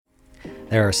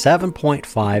There are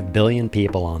 7.5 billion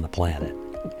people on the planet.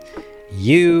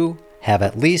 You have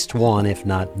at least one, if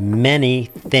not many,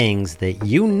 things that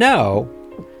you know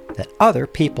that other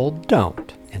people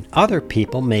don't. And other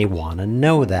people may want to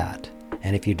know that.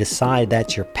 And if you decide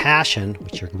that's your passion,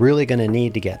 which you're really going to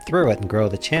need to get through it and grow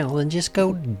the channel, then just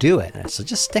go do it. So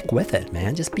just stick with it,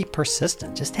 man. Just be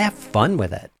persistent. Just have fun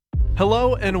with it.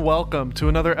 Hello and welcome to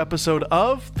another episode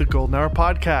of the Golden Hour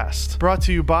Podcast, brought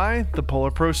to you by the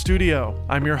Polar Pro Studio.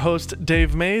 I'm your host,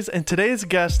 Dave Mays, and today's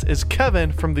guest is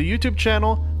Kevin from the YouTube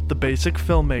channel, The Basic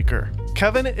Filmmaker.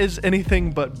 Kevin is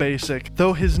anything but basic,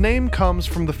 though his name comes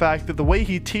from the fact that the way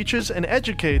he teaches and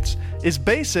educates is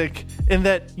basic in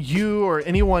that you or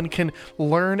anyone can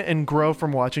learn and grow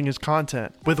from watching his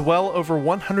content. With well over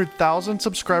 100,000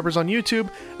 subscribers on YouTube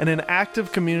and an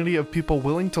active community of people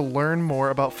willing to learn more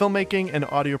about filmmaking and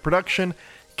audio production,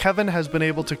 Kevin has been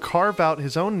able to carve out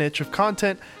his own niche of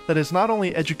content that is not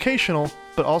only educational,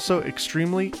 but also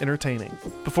extremely entertaining.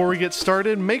 Before we get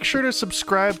started, make sure to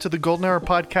subscribe to the Golden Hour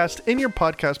Podcast in your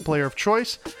podcast player of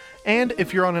choice. And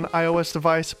if you're on an iOS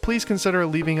device, please consider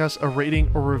leaving us a rating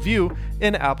or review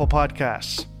in Apple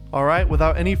Podcasts. All right,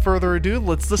 without any further ado,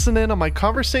 let's listen in on my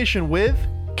conversation with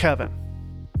Kevin.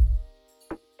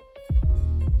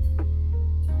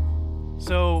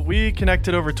 So we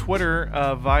connected over Twitter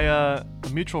via a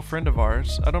mutual friend of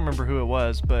ours. I don't remember who it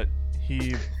was, but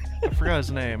I forgot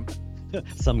his name.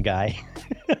 Some guy.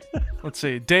 Let's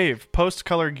see. Dave, Post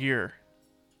Color Gear.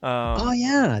 Oh,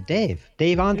 yeah.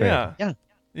 Dave Andre.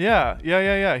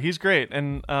 Yeah. He's great.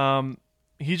 And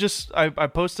I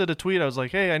posted a tweet. I was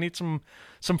like, hey, I need some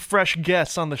fresh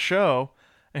guests on the show.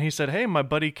 And he said, hey, my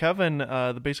buddy Kevin,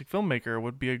 the Basic Filmmaker,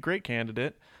 would be a great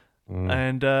candidate.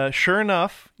 And sure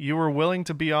enough, you were willing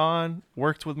to be on,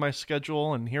 worked with my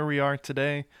schedule, and here we are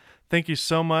today. Thank you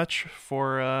so much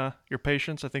for your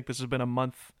patience. I think this has been a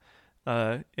month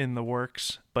in the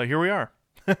works, but here we are.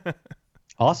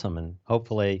 Awesome. And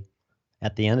hopefully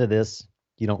at the end of this,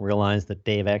 you don't realize that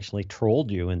Dave actually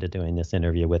trolled you into doing this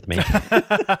interview with me.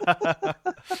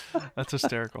 That's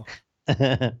hysterical.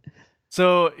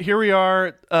 So here we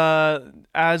are.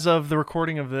 As of the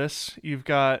recording of this, you've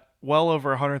got well over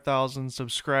 100,000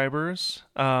 subscribers.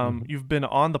 You've been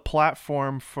on the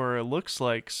platform for, it looks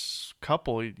like, a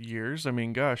couple years. I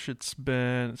mean, gosh, it's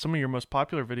been, some of your most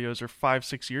popular videos are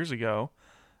 5-6 years ago.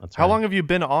 That's How right. long have you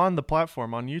been on the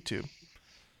platform on YouTube?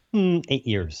 8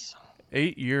 years.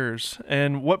 8 years.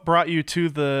 And what brought you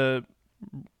to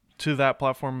that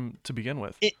platform to begin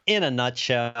with? In a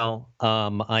nutshell,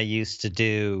 I used to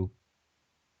do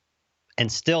and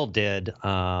still did,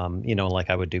 like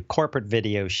I would do corporate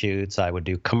video shoots, I would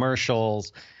do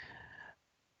commercials,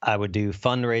 I would do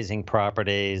fundraising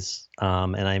properties,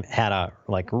 and I had a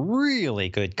really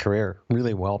good career,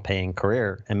 really well-paying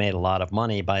career, and made a lot of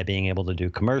money by being able to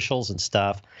do commercials and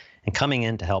stuff, and coming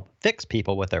in to help fix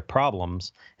people with their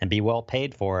problems and be well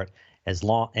paid for it.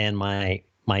 And my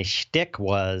shtick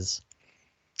was,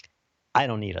 I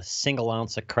don't need a single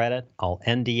ounce of credit. I'll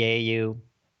NDA you.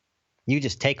 You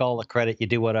just take all the credit, you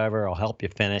do whatever, I'll help you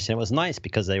finish. And it was nice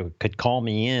because they could call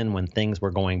me in when things were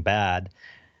going bad,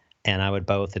 and I would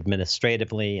both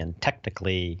administratively and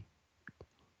technically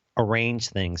arrange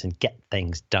things and get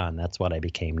things done. That's what I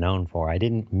became known for. I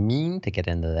didn't mean to get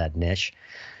into that niche.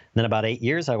 And then about 8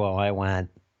 years ago, I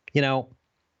went, maybe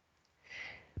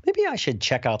I should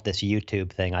check out this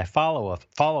YouTube thing. I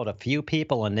followed a few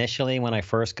people initially when I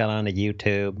first got onto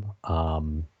YouTube.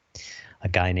 A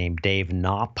guy named Dave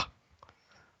Knopp.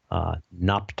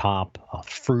 Noptop, a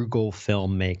frugal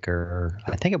filmmaker.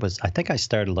 I think I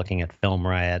started looking at Film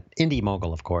Riot, Indie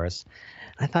Mogul, of course.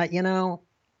 I thought,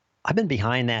 I've been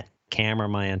behind that camera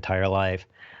my entire life.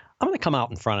 I'm going to come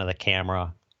out in front of the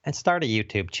camera and start a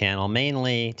YouTube channel,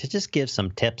 mainly to just give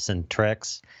some tips and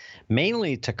tricks,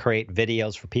 mainly to create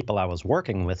videos for people I was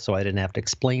working with so I didn't have to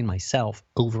explain myself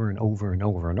over and over and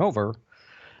over and over.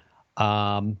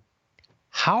 How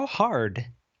hard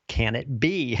can it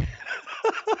be?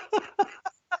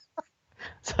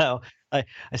 So I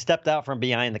stepped out from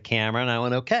behind the camera and I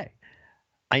went, okay,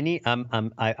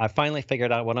 I finally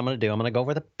figured out what I'm going to do. I'm going to go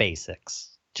over the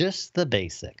basics, just the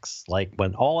basics. Like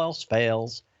when all else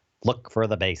fails, look for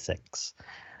the basics.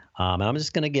 And I'm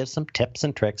just going to give some tips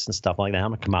and tricks and stuff like that.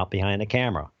 I'm going to come out behind the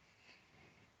camera.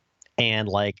 And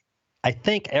I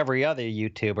think every other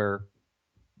YouTuber,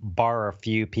 bar a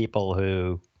few people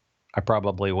who are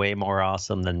probably way more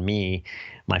awesome than me,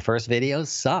 my first videos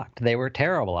sucked. They were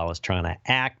terrible. I was trying to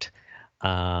act.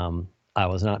 I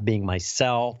was not being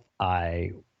myself.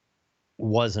 I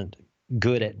wasn't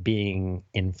good at being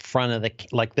in front of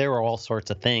there were all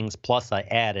sorts of things. Plus I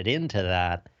added into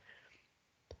that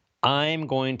I'm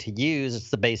going to use,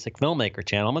 it's the basic filmmaker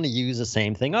channel. I'm going to use the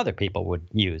same thing other people would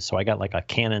use. So I got like a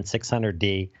Canon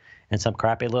 600D and some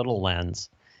crappy little lens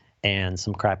and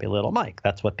some crappy little mic.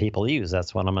 That's what people use.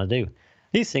 That's what I'm going to do.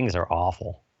 These things are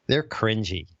awful. They're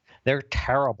cringy. They're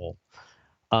terrible.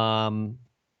 And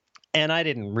I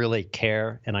didn't really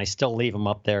care. And I still leave them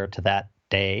up there to that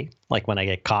day. Like when I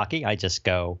get cocky, I just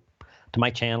go to my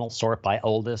channel, sort by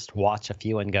oldest, watch a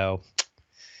few and go,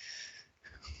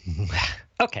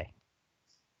 okay,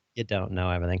 you don't know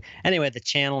everything. Anyway, the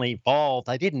channel evolved.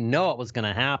 I didn't know it was going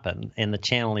to happen. And the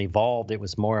channel evolved. It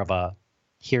was more of a,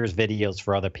 here's videos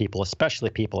for other people, especially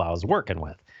people I was working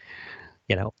with.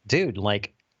 You know, dude,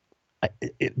 like,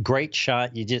 great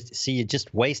shot. You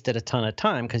just wasted a ton of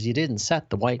time because you didn't set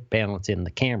the white balance in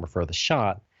the camera for the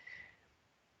shot.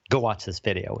 Go watch this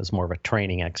video. It was more of a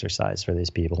training exercise for these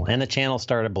people. And the channel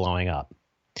started blowing up.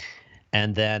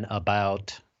 And then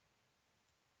about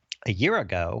a year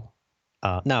ago,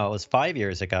 no, it was 5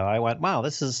 years ago, I went, wow,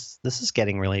 this is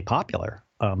getting really popular,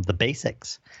 the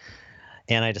basics.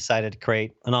 And I decided to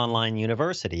create an online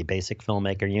university, Basic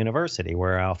Filmmaker University,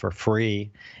 where I offer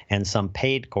free and some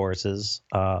paid courses,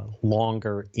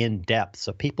 longer, in-depth,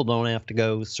 so people don't have to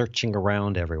go searching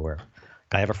around everywhere.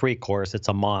 I have a free course. It's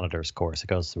a monitors course. It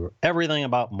goes through everything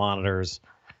about monitors,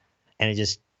 and it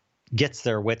just gets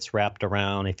their wits wrapped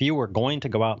around. If you were going to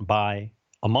go out and buy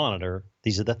a monitor,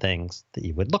 these are the things that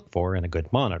you would look for in a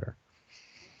good monitor.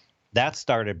 That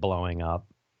started blowing up.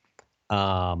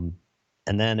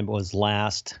 And then it was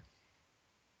last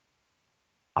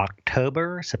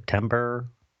October, September,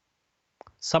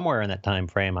 somewhere in that time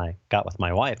frame, I got with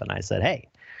my wife and I said, hey,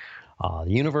 the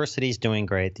university's doing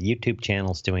great. The YouTube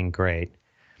channel's doing great.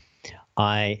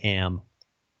 I am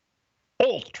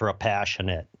ultra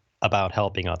passionate about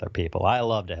helping other people. I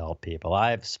love to help people.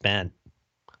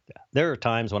 There are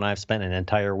times when I've spent an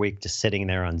entire week just sitting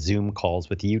there on Zoom calls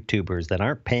with YouTubers that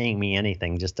aren't paying me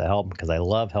anything just to help because I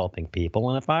love helping people.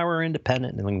 And if I were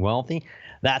independent and wealthy,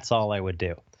 that's all I would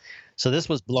do. So this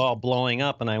was blowing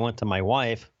up, and I went to my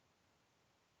wife.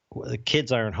 The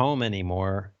kids aren't home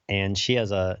anymore, and she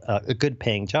has a good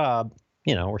paying job.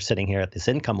 You know, we're sitting here at this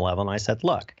income level, and I said,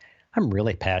 look, I'm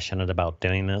really passionate about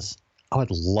doing this. I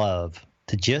would love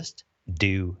to just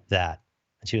do that.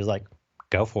 And she was like,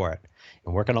 go for it.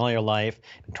 Been working all your life,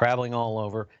 been traveling all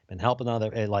over, been helping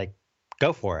like,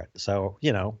 go for it. So,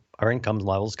 you know, our income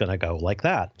level is going to go like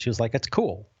that. She was like, it's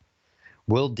cool.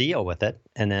 We'll deal with it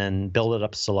and then build it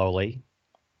up slowly.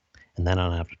 And then I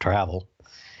don't have to travel.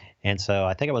 And so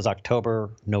I think it was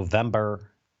October,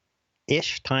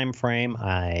 November-ish time frame.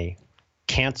 I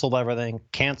canceled everything,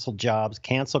 canceled jobs,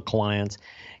 canceled clients,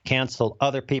 canceled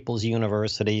other people's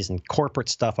universities and corporate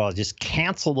stuff. I just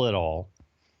canceled it all.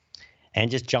 And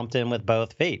just jumped in with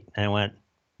both feet and went,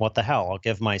 what the hell? I'll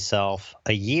give myself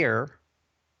a year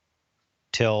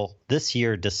till this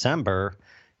year, December,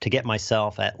 to get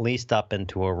myself at least up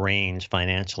into a range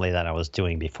financially that I was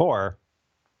doing before.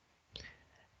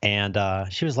 And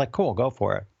she was like, cool, go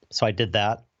for it. So I did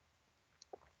that.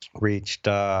 Reached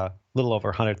a little over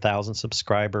 100,000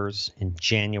 subscribers in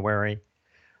January.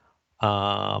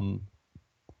 Of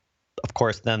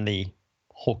course, then the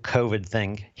whole COVID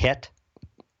thing hit.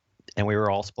 And we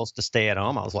were all supposed to stay at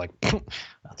home. I was like,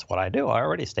 that's what I do. I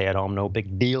already stay at home. No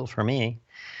big deal for me.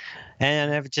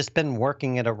 And I've just been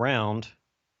working it around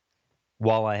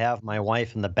while I have my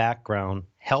wife in the background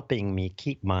helping me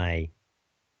keep my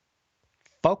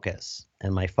focus.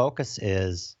 And my focus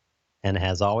is, and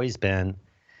has always been,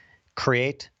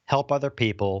 create, help other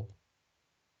people,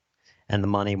 and the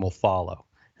money will follow.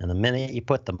 And the minute you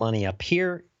put the money up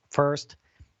here first,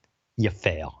 you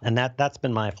fail. And that's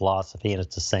been my philosophy, and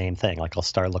it's the same thing. Like I'll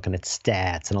start looking at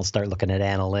stats and I'll start looking at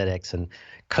analytics, and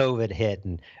COVID hit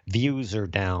and views are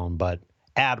down, but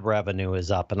ad revenue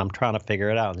is up, and I'm trying to figure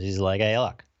it out. And she's like, hey,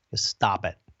 look, just stop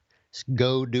it. Just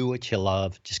go do what you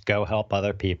love. Just go help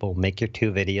other people. Make your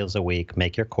 2 videos a week.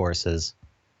 Make your courses.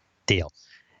 Deal.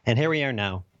 And here we are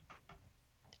now.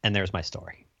 And there's my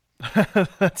story.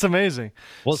 That's amazing.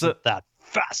 Wasn't that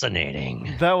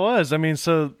fascinating? That was. I mean,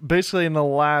 so basically in the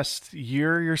last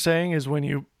year, you're saying, is when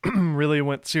you really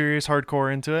went serious,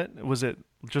 hardcore into it. Was it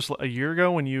just a year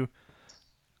ago when you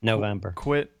November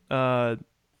quit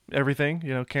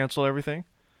everything, cancel everything?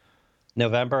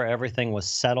 November, everything was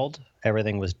settled.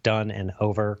 Everything was done and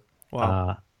over.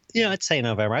 Wow. I'd say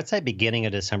November. I'd say beginning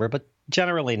of December, but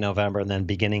generally November, and then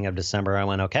beginning of December, I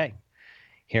went, okay,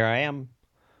 here I am.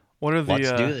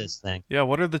 Let's do this thing. Yeah,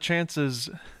 what are the chances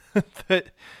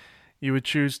that you would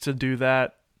choose to do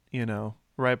that,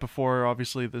 right before,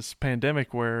 obviously, this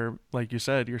pandemic where, like you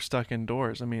said, you're stuck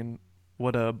indoors? I mean,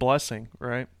 what a blessing,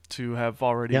 right? To have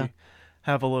already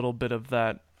have a little bit of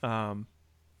that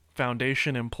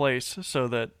foundation in place so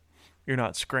that you're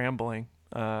not scrambling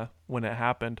when it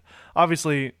happened.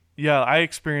 Obviously, yeah, I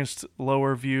experienced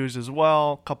lower views as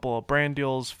well. A couple of brand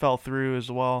deals fell through as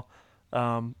well.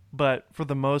 But for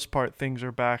the most part, things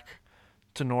are back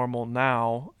to normal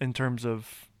now in terms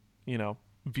of,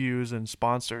 views and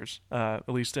sponsors, at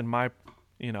least in my,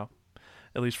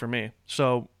 at least for me.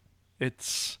 So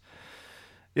it's,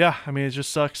 yeah, I mean, it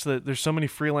just sucks that there's so many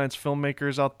freelance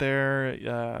filmmakers out there.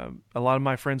 A lot of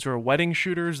my friends who are wedding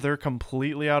shooters, they're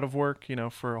completely out of work,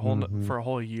 for a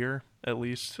whole year at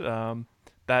least.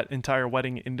 That entire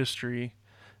wedding industry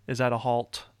is at a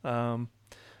halt. Yeah,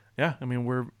 I mean,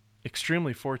 we're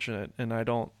extremely fortunate, and I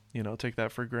don't, take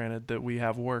that for granted that we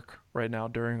have work right now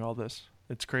during all this.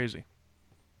 It's crazy.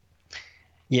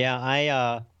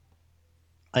 Yeah,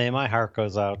 my heart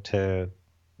goes out to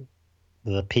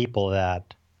the people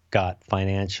that got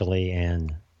financially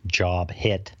and job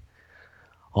hit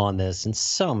on this in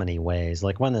so many ways.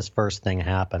 Like when this first thing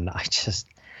happened, I just,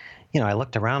 I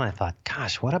looked around, I thought,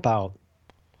 gosh, what about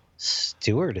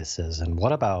stewardesses, and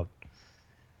what about,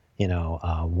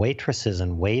 waitresses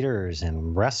and waiters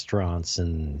and restaurants,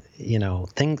 and,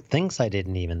 things I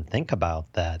didn't even think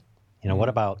about that, what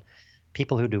about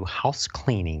people who do house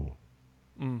cleaning?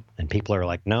 And people are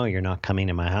like, no, you're not coming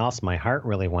to my house. My heart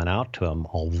really went out to them,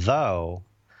 although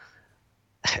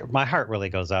my heart really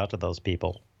goes out to those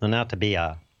people, and not to be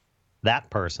that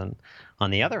person. On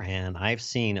the other hand, I've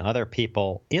seen other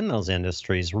people in those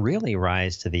industries really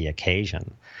rise to the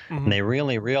occasion. And they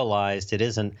really realized it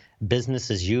isn't business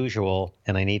as usual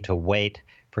and I need to wait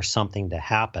for something to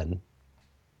happen,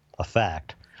 a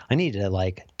fact. I need to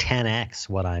 10x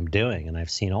what I'm doing. And I've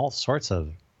seen all sorts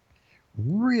of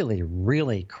really,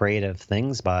 really creative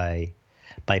things by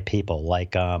people,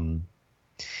 like a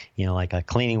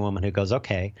cleaning woman who goes,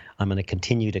 okay, I'm going to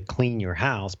continue to clean your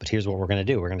house, but here's what we're going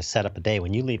to do. We're going to set up a day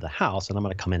when you leave the house, and I'm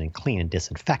going to come in and clean and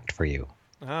disinfect for you.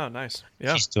 Oh, nice.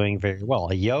 Yeah. She's doing very well.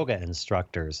 A yoga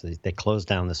instructors, they closed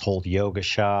down this whole yoga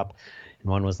shop, and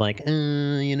one was like, I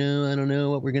don't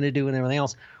know what we're going to do and everything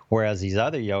else. Whereas these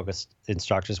other yoga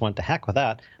instructors went, to heck with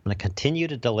that. I'm going to continue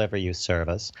to deliver you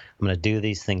service. I'm going to do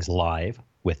these things live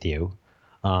with you.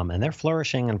 And they're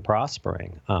flourishing and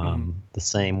prospering. The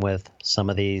same with some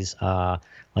of these, I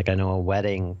know a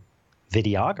wedding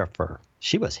videographer.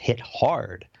 She was hit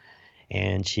hard,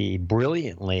 and she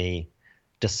brilliantly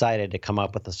decided to come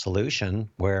up with a solution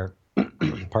where,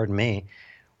 pardon me,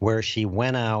 where she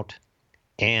went out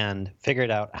and figured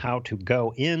out how to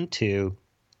go into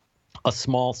a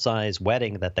small size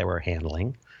wedding that they were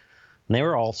handling. And they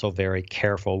were also very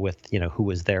careful with, who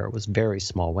was there. It was very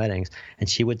small weddings. And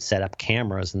she would set up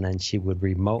cameras, and then she would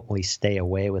remotely stay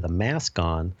away with a mask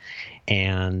on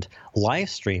and live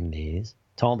stream these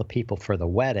to all the people for the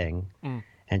wedding.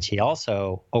 And she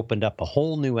also opened up a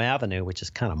whole new avenue, which is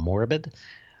kind of morbid,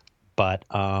 but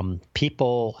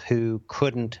people who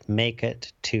couldn't make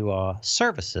it to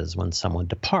services when someone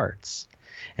departs.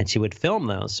 And she would film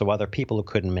those so other people who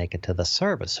couldn't make it to the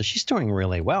service. So she's doing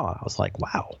really well. I was like,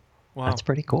 wow. That's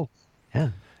pretty cool. Yeah.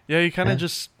 Yeah, you kind of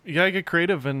you gotta get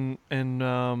creative and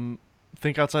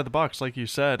think outside the box, like you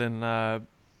said. And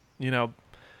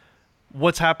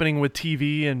what's happening with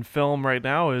TV and film right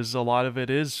now is a lot of it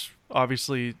is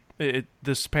obviously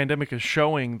this pandemic is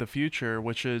showing the future,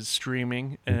 which is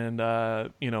streaming, and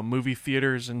movie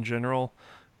theaters in general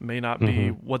may not be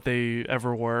what they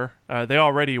ever were. They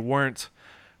already weren't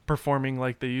performing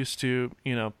like they used to,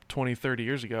 20, 30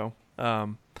 years ago.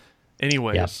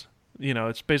 Anyways.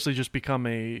 It's basically just become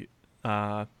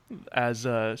as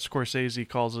Scorsese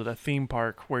calls it, a theme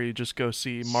park where you just go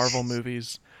see Marvel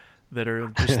movies that are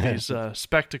just these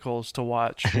spectacles to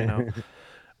watch,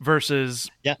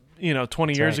 versus,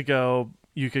 20 years ago,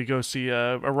 you could go see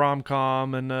a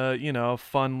rom-com and, a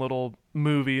fun little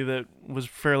movie that was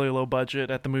fairly low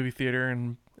budget at the movie theater,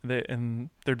 and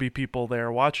there'd be people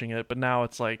there watching it. But now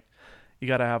it's like you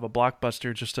got to have a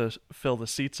blockbuster just to fill the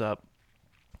seats up.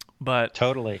 But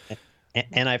totally.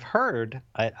 And I've heard,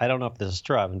 I don't know if this is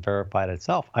true, I haven't verified it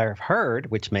itself. I've heard,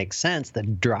 which makes sense,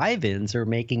 that drive-ins are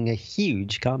making a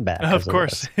huge comeback. Of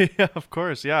course. Yeah, of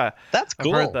course. Yeah. That's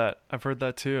cool. I've heard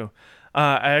that too.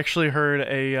 I actually heard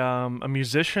a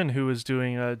musician who was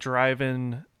doing a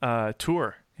drive-in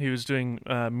tour. He was doing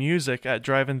music at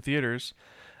drive-in theaters,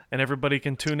 and everybody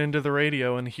can tune into the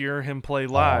radio and hear him play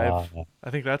live. I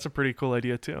think that's a pretty cool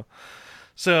idea too.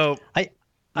 So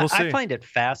we'll see. I find it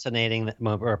fascinating that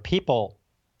where people,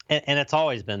 and it's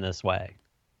always been this way.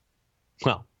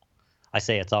 Well, I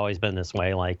say it's always been this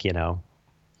way, like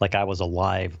I was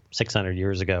alive 600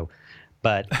 years ago.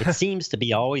 But it seems to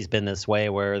be always been this way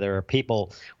where there are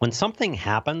people, when something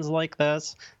happens like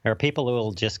this, there are people who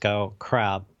will just go,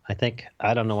 crap,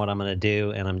 I don't know what I'm going to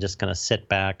do, and I'm just going to sit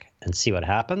back and see what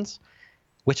happens,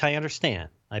 which I understand.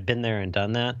 I've been there and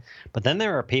done that. But then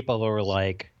there are people who are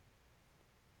like,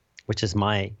 which is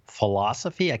my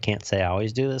philosophy, I can't say I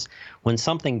always do this, when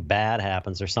something bad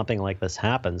happens or something like this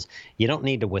happens, you don't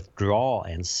need to withdraw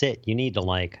and sit. You need to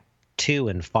like 2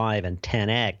 and 5 and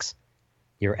 10x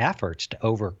your efforts to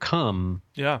overcome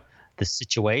the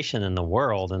situation in the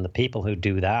world. And the people who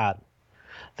do that,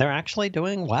 they're actually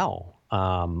doing well.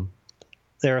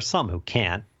 There are some who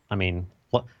can't. I mean,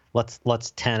 let's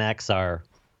 10x our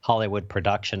Hollywood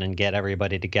production and get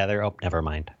everybody together. Oh, never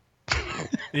mind.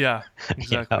 Yeah,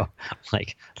 exactly.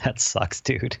 Like that sucks,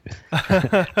 dude.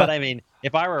 But I mean,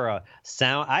 if I were a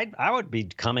sound, I would be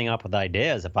coming up with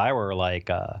ideas. If I were like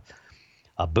a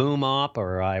boom op,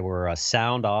 or I were a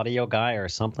sound audio guy or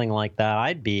something like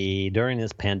that, during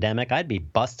this pandemic, I'd be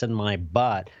busting my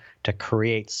butt to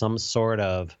create some sort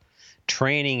of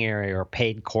training area or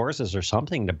paid courses or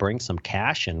something to bring some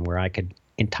cash in where I could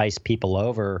entice people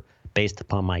over based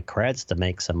upon my creds to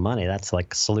make some money. That's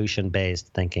like solution-based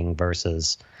thinking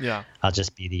versus I'll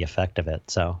just be the effect of it.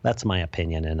 So that's my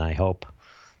opinion, and I hope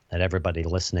that everybody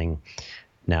listening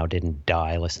now didn't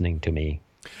die listening to me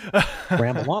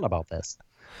ramble on about this.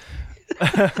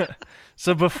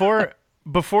 So before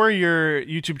your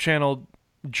YouTube channel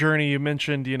journey, you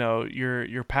mentioned,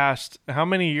 your past. How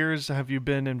many years have you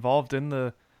been involved in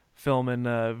the film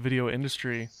and video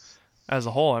industry as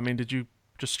a whole? I mean, did you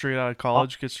just straight out of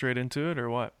college get straight into it, or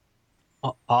what?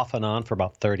 Off and on for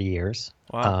about 30 years.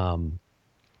 Wow.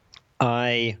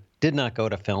 I did not go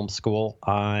to film school.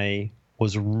 I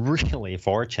was really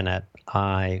fortunate.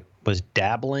 I was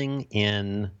dabbling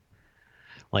in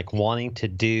like wanting to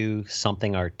do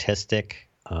something artistic,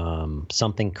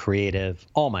 something creative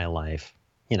all my life.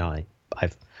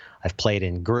 I've played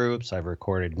in groups, I've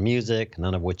recorded music,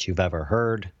 none of which you've ever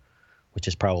heard, which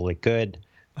is probably good.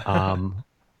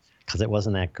 Because it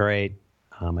wasn't that great.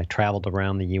 I traveled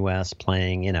around the U.S.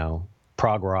 playing,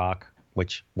 prog rock,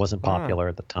 which wasn't popular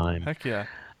at the time. Heck yeah.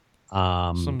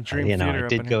 Some dream theater. I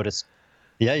did go to.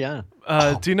 Yeah.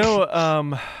 Do you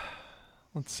know?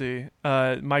 Let's see.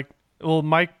 Mike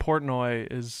Portnoy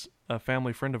is a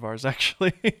family friend of ours,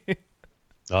 actually.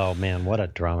 Oh man, what a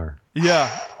drummer!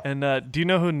 Yeah, and do you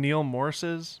know who Neil Morse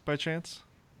is by chance?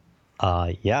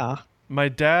 Yeah. My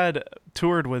dad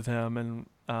toured with him and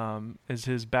is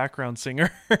his background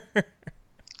singer.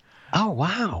 Oh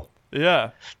wow!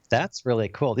 Yeah, that's really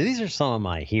cool. These are some of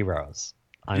my heroes.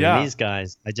 I mean, these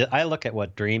guys. I look at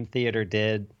what Dream Theater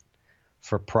did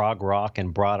for prog rock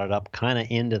and brought it up kind of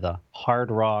into the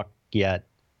hard rock yet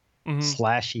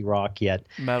slashy rock yet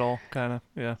metal kind of.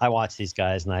 Yeah, I watch these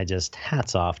guys and I just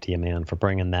hats off to you, man, for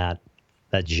bringing that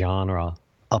genre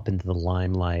up into the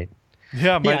limelight.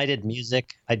 Yeah, I did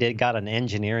music. Got an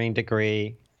engineering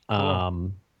degree.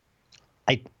 Cool.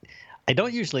 I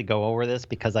don't usually go over this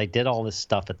because I did all this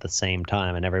stuff at the same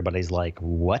time, and everybody's like,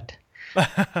 "What?"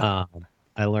 I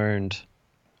learned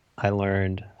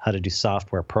how to do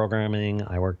software programming.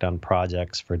 I worked on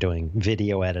projects for doing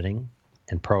video editing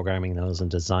and programming those and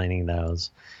designing those,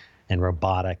 and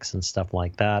robotics and stuff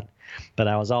like that. But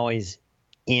I was always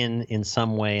in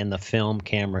some way in the film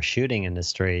camera shooting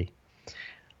industry,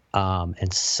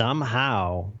 and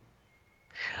somehow,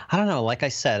 I don't know, like I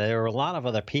said, there were a lot of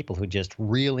other people who just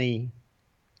really,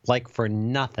 like for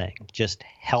nothing, just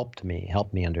helped me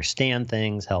understand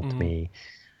things, helped me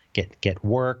get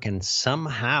work. And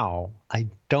somehow, I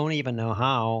don't even know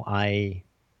how, I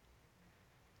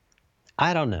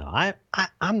don't know.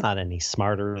 I'm not any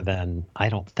smarter than, I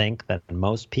don't think, than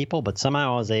most people, but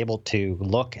somehow I was able to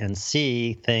look and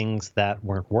see things that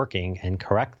weren't working and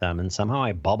correct them. And somehow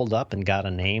I bubbled up and got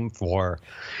a name for,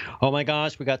 oh my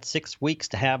gosh, we got 6 weeks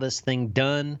to have this thing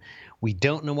done. We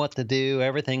don't know what to do.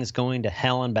 Everything's going to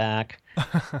hell and back.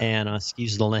 And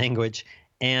excuse the language.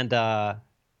 And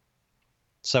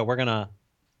so we're going to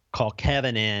call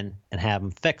Kevin in and have him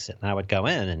fix it. And I would go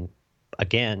in and,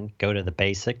 again, go to the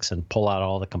basics and pull out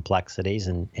all the complexities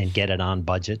and get it on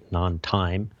budget and on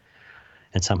time.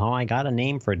 And somehow I got a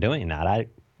name for doing that.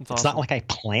 It's not like I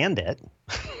planned it.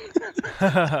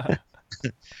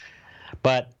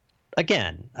 But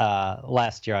again,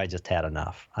 last year I just had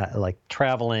enough. Like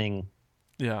traveling.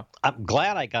 Yeah. I'm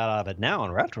glad I got out of it now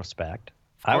in retrospect.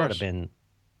 I would have been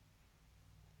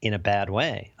in a bad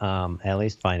way, at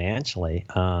least financially.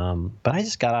 But I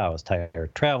just got out. I was tired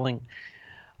of traveling.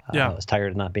 I was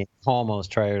tired of not being home. I was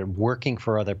tired of working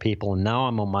for other people, and now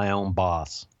I'm my own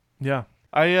boss. Yeah.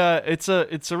 It's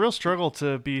a real struggle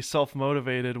to be self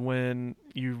motivated when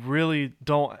you really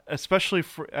don't, especially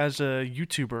as a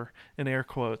YouTuber in air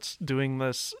quotes, doing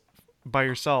this by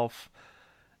yourself.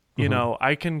 You know,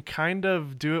 I can kind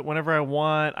of do it whenever I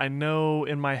want. I know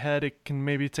in my head it can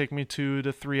maybe take me 2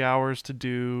 to 3 hours to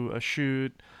do a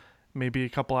shoot, maybe a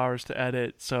couple hours to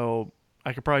edit. So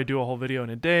I could probably do a whole video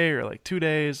in a day or like 2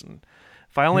 days. And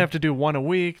if I only have to do one a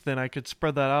week, then I could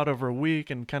spread that out over a week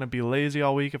and kind of be lazy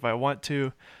all week if I want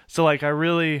to. So like I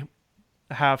really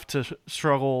have to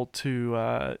struggle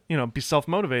to, be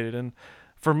self-motivated. And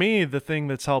for me, the thing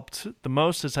that's helped the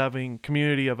most is having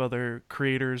community of other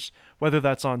creators, whether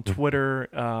that's on Twitter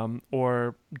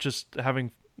or just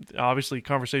having obviously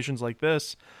conversations like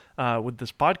this with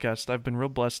this podcast. I've been real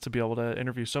blessed to be able to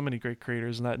interview so many great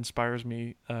creators, and that inspires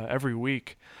me every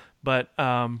week. But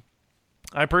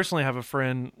I personally have a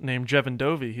friend named Jevin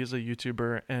Dovey. He's a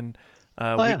YouTuber, and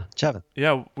Jevin.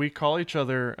 Yeah, we call each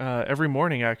other every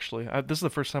morning, actually. This is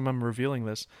the first time I'm revealing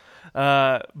this.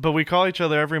 But we call each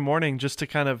other every morning just to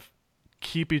kind of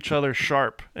keep each other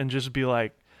sharp and just be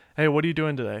like, hey, what are you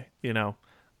doing today?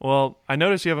 Well, I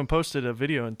noticed you haven't posted a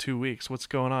video in 2 weeks. What's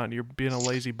going on? You're being a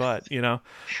lazy butt,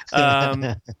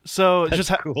 So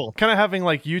just cool. kind of having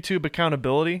like YouTube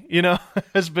accountability,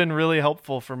 has been really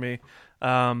helpful for me.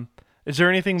 Is there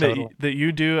anything that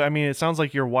you do? I mean, it sounds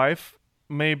like your wife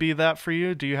may be that for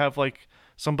you. Do you have like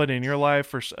somebody in your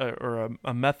life or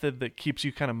a method that keeps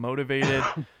you kind of motivated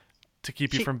to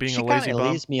keep you from being a lazy bum? She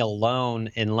leaves me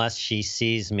alone unless she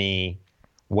sees me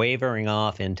wavering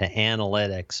off into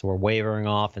analytics or wavering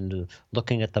off into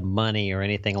looking at the money or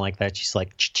anything like that. She's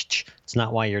like, it's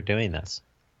not why you're doing this.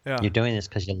 Yeah. You're doing this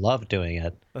because you love doing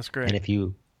it. That's great. And if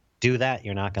you do that,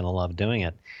 you're not going to love doing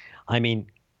it. I mean,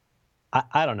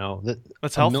 I don't know.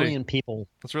 That's healthy. 1 million people.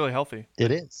 That's really healthy.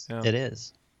 It is. Yeah. It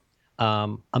is.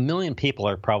 1 million people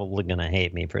are probably going to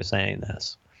hate me for saying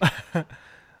this.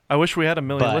 I wish we had 1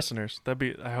 million listeners.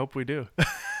 I hope we do.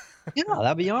 Yeah,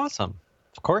 that'd be awesome.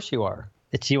 Of course you are.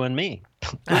 It's you and me.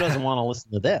 Who doesn't want to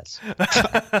listen to this?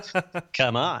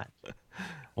 Come on.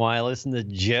 Why listen to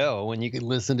Joe when you can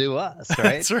listen to us,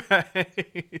 right? That's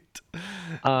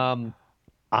right.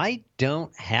 I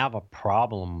don't have a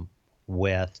problem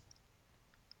with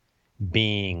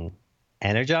being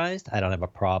energized. I don't have a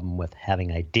problem with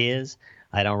having ideas.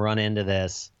 I don't run into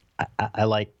this.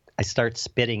 I start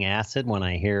spitting acid when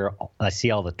I see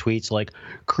all the tweets like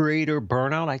creator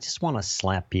burnout. I just want to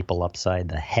slap people upside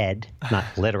the head, not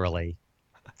literally,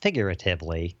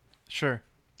 figuratively. Sure.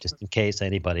 Just in case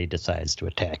anybody decides to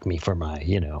attack me for my,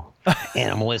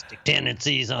 animalistic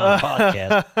tendencies on a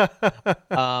podcast.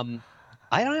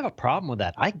 I don't have a problem with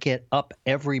that. I get up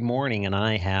every morning and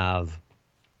I have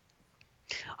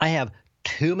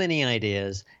too many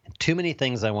ideas and too many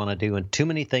things I want to do and too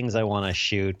many things I want to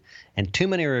shoot and too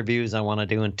many reviews I want to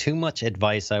do and too much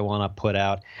advice I want to put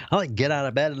out. I get out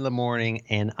of bed in the morning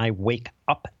and I wake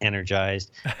up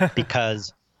energized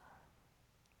because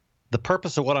the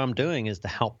purpose of what I'm doing is to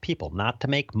help people, not to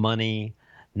make money,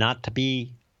 not to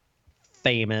be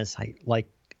famous. I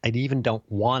even don't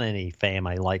want any fame.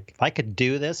 If I could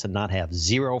do this and not have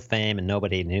zero fame and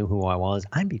nobody knew who I was,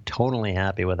 I'd be totally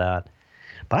happy with that.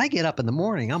 But I get up in the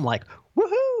morning, I'm like,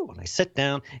 woohoo! And I sit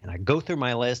down and I go through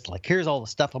my list. Like, here's all the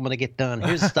stuff I'm going to get done.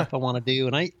 Here's the stuff I want to do.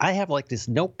 And I have like this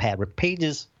notepad with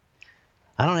pages.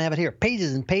 I don't have it here.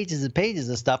 Pages and pages and pages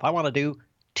of stuff I want to do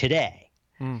today.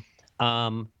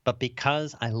 But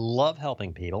because I love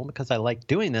helping people, because I like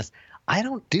doing this, I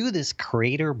don't do this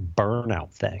creator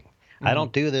burnout thing. I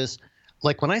don't do this.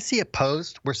 Like when I see a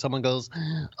post where someone goes,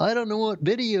 I don't know what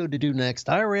video to do next.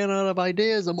 I ran out of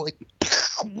ideas. I'm like,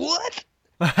 what?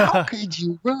 How could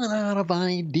you run out of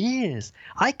ideas?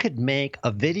 I could make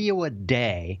a video a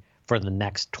day for the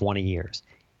next 20 years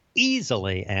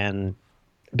easily. And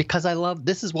because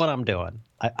this is what I'm doing.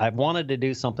 I've wanted to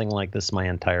do something like this my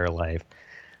entire life.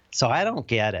 So I don't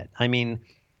get it. I mean,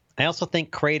 I also think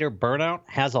creator burnout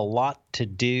has a lot to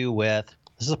do with,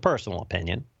 this is a personal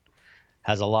opinion,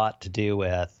 has a lot to do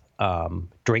with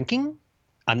drinking.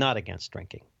 I'm not against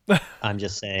drinking. I'm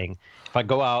just saying if I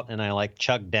go out and I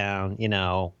chug down,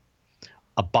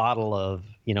 a bottle of,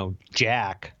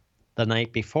 Jack the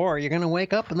night before, you're going to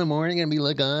wake up in the morning and be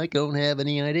like, I don't have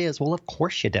any ideas. Well, of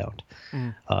course you don't.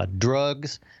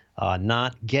 Drugs,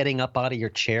 not getting up out of your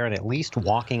chair and at least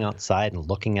walking outside and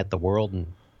looking at the world and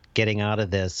getting out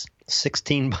of this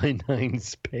 16 by 9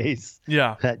 space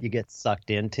that you get sucked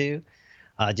into.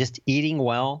 Just eating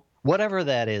well. Whatever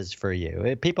that is for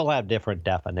you. People have different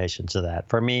definitions of that.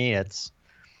 For me, it's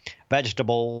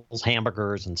vegetables,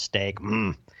 hamburgers, and steak.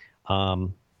 Not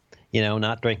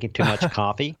drinking too much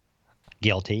coffee.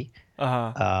 Guilty.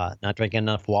 not drinking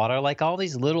enough water, like all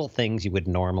these little things you would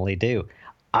normally do.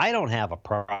 I don't have a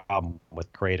problem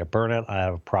with creative burnout. I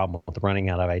have a problem with running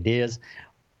out of ideas.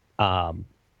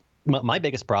 My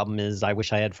biggest problem is I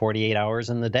wish I had 48 hours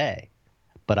in the day.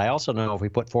 But I also know if we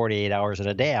put 48 hours in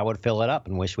a day, I would fill it up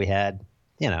and wish we had,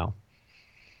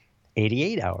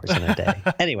 88 hours in a day.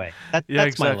 Anyway, that's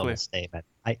exactly my little statement.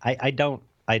 I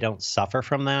don't suffer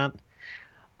from that.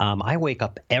 I wake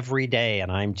up every day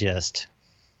and I'm just,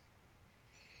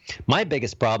 my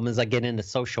biggest problem is I get into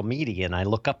social media and I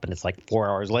look up and it's like 4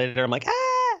 hours later. I'm like,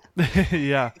 ah.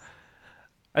 Yeah.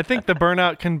 I think the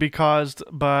burnout can be caused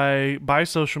by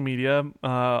social media.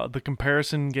 The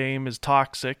comparison game is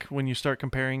toxic when you start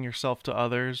comparing yourself to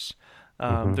others.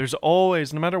 There's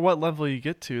always, no matter what level you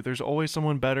get to, there's always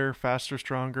someone better, faster,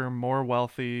 stronger, more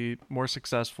wealthy, more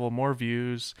successful, more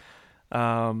views.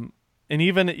 And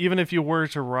even if you were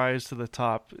to rise to the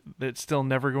top, it's still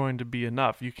never going to be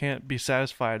enough. You can't be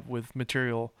satisfied with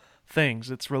material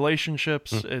things. It's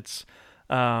relationships. It's,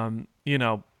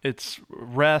 it's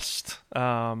rest,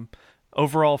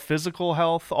 overall physical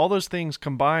health. All those things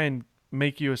combined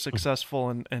make you a successful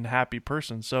and happy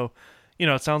person. So,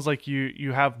 it sounds like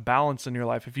you have balance in your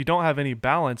life. If you don't have any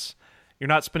balance, you're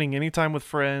not spending any time with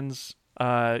friends.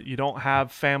 You don't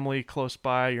have family close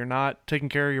by. You're not taking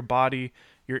care of your body.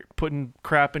 You're putting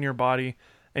crap in your body,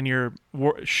 and you're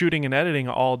shooting and editing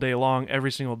all day long,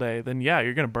 every single day. Then yeah,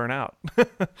 you're going to burn out.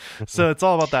 So it's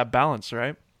all about that balance,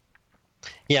 right?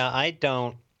 Yeah, I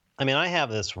have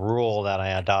this rule that I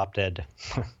adopted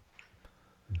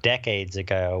decades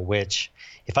ago, which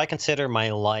if I consider my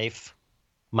life,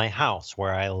 my house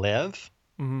where I live,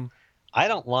 I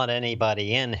don't let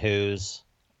anybody in who's,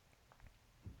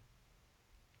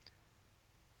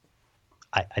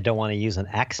 I don't want to use an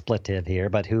expletive here,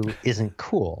 but who isn't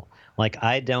cool. Like,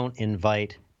 I don't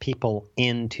invite people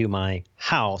into my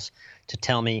house to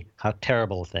tell me how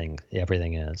terrible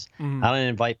everything is. I don't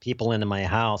invite people into my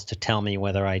house to tell me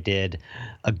whether I did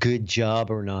a good job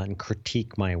or not and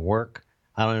critique my work.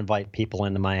 I don't invite people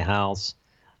into my house.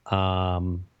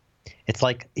 It's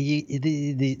like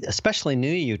especially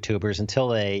new YouTubers, until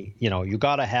they, you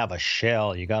got to have a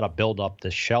shell. You got to build up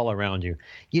the shell around you.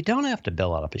 You don't have to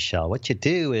build up a shell. What you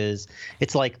do is,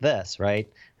 it's like this, right?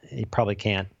 You probably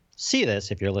can't see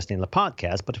this if you're listening to the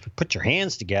podcast, but if you put your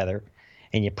hands together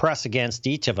and you press against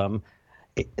each of them,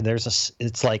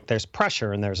 it's like there's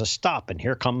pressure and there's a stop, and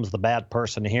here comes the bad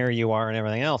person, here you are, and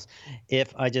everything else.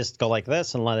 If I just go like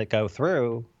this and let it go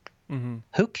through,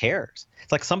 who cares?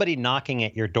 It's like somebody knocking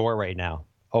at your door right now,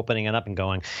 opening it up and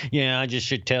going, yeah, I just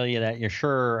should tell you that your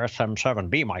Shure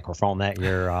SM7B microphone that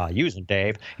you're using,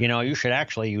 Dave, you should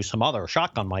actually use some other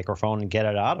shotgun microphone and get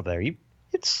it out of there. You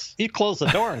close the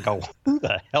door and go, who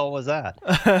the hell was that?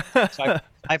 So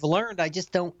I've learned I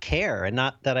just don't care. And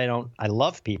not that I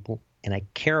love people and I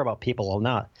care about people or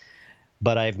not,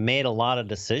 but I've made a lot of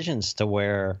decisions to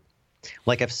where,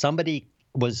 like, if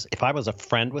I was a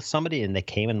friend with somebody and they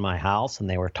came in my house and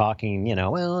they were talking,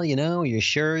 well, you're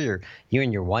sure you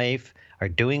and your wife are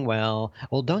doing well.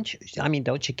 Well, don't you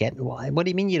get, what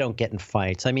do you mean you don't get in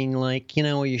fights? I mean, like,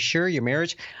 are you sure your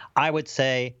marriage? I would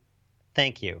say,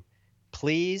 thank you.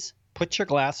 Please put your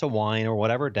glass of wine or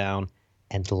whatever down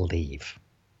and leave.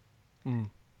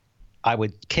 I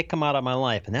would kick them out of my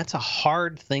life. And that's a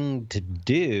hard thing to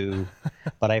do.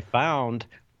 But I found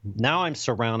now I'm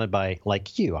surrounded by,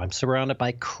 like you, I'm surrounded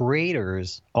by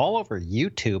creators all over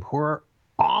YouTube who are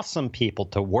awesome people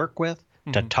to work with,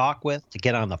 to talk with, to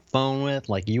get on the phone with,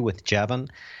 like you with Jevon.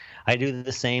 I do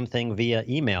the same thing via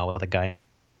email with a guy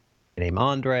named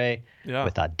Andre,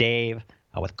 with Dave,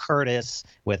 with Curtis,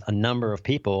 with a number of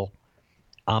people.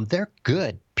 They're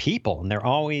good people, and they're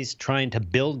always trying to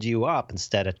build you up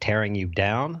instead of tearing you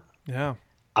down. Yeah.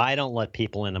 I don't let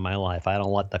people into my life. I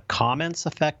don't let the comments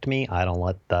affect me. I don't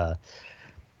let the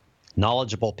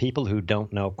knowledgeable people who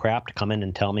don't know crap to come in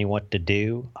and tell me what to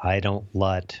do. I don't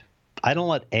let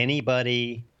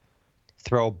anybody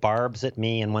throw barbs at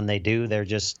me, and when they do,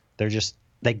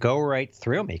 they go right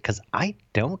through me because I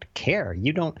don't care. If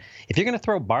you're going to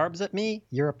throw barbs at me,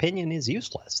 your opinion is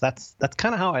useless. That's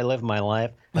kind of how I live my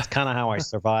life. That's kind of how I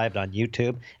survived on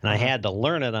YouTube, and I had to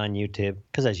learn it on YouTube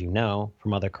because, as you know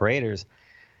from other creators,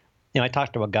 I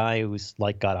talked to a guy who's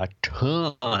like got a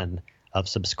ton of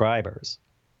subscribers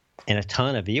and a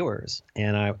ton of viewers,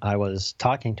 and I was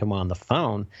talking to him on the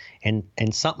phone, and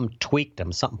something tweaked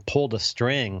him, something pulled a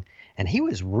string. And he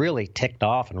was really ticked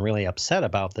off and really upset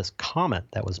about this comment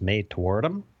that was made toward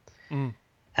him.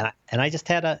 And I just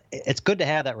had it's good to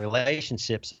have that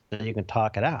relationship so that you can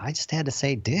talk it out. I just had to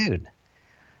say, dude,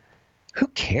 who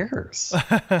cares?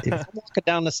 If I'm walking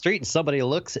down the street and somebody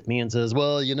looks at me and says,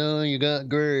 well, you got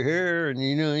gray hair and,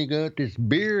 you got this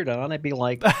beard on, I'd be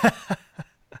like,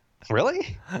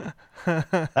 really?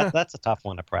 That's a tough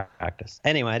one to practice.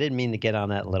 Anyway, I didn't mean to get on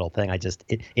that little thing.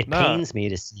 It pains me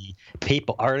to see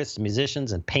people, artists,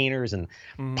 musicians, and painters, and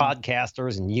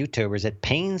podcasters, and YouTubers. It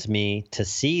pains me to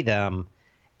see them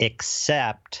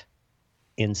accept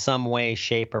in some way,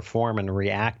 shape, or form and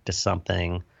react to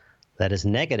something that is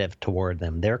negative toward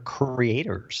them. They're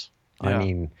creators. Yeah. I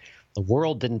mean, the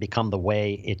world didn't become the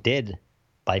way it did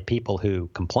by people who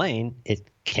complain. It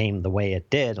came the way it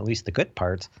did, at least the good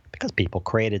parts, because people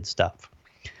created stuff.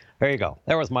 There you go.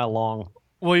 There was my long.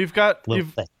 Well, you've got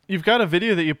a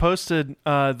video that you posted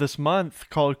this month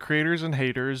called "Creators and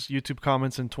Haters: YouTube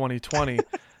Comments in 2020,"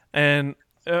 and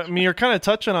I mean, you're kind of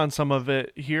touching on some of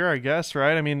it here, I guess,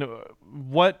 right? I mean,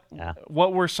 what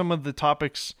were some of the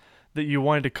topics that you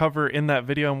wanted to cover in that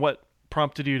video, and what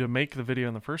prompted you to make the video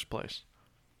in the first place?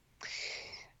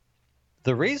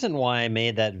 The reason why I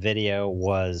made that video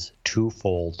was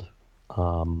twofold,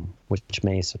 which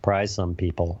may surprise some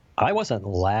people. I wasn't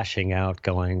lashing out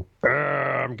going,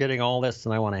 I'm getting all this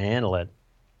and I want to handle it.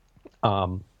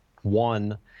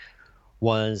 One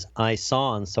was I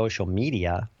saw on social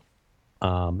media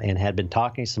and had been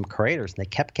talking to some creators, and they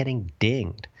kept getting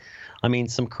dinged. I mean,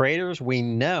 some creators we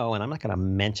know, and I'm not going to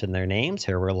mention their names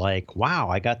here, were like, wow,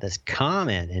 I got this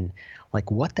comment, and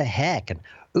like, what the heck? And,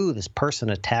 ooh, this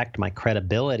person attacked my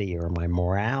credibility or my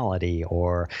morality,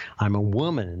 or I'm a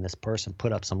woman and this person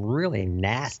put up some really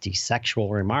nasty sexual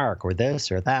remark or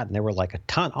this or that. And there were like a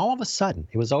ton. All of a sudden,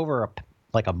 it was over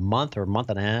like a month or a month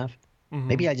and a half. Mm-hmm.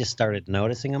 Maybe I just started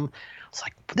noticing them. I was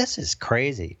like, this is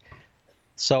crazy.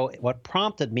 So what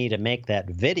prompted me to make that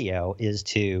video is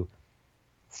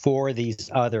for these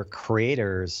other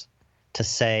creators to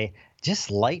say,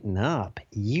 just lighten up.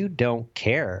 You don't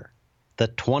care. The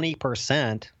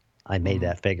 20%, I made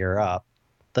that figure up,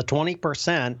 the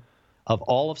 20% of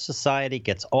all of society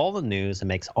gets all the news and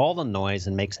makes all the noise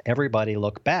and makes everybody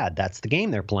look bad. That's the game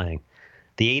they're playing.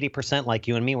 The 80%, like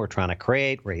you and me, we're trying to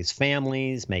create, raise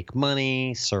families, make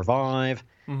money, survive.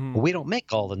 Mm-hmm. We don't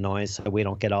make all the noise, so we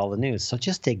don't get all the news. So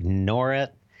just ignore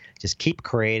it. Just keep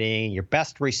creating. Your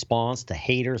best response to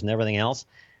haters and everything else,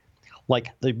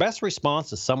 like the best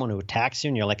response is someone who attacks you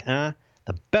and you're like,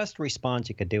 the best response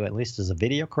you could do, at least as a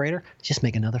video creator, just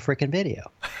make another freaking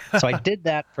video. So I did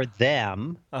that for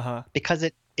them because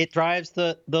it drives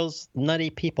those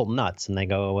nutty people nuts and they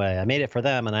go away. I made it for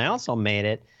them, and I also made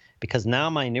it because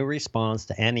now my new response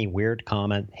to any weird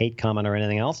comment, hate comment, or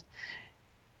anything else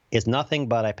is nothing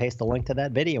but I paste a link to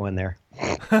that video in there.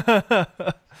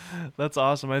 That's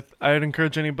awesome. I'd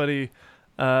encourage anybody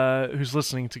who's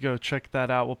listening to go check that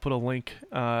out. We'll put a link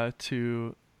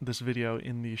to this video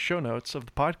in the show notes of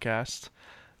the podcast.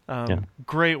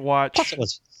 Great watch. Plus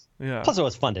it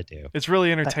was fun to do. It's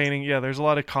really entertaining. Yeah, there's a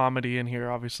lot of comedy in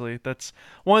here, obviously. That's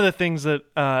one of the things that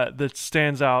that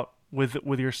stands out with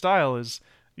your style is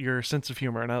your sense of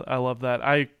humor, and I love that.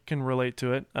 I can relate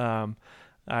to it.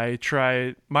 I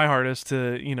try my hardest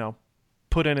to,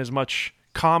 put in as much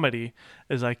comedy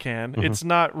as I can. Mm-hmm. It's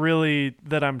not really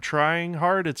that I'm trying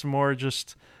hard. It's more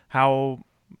just how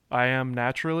I am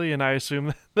naturally, and I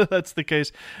assume that that's the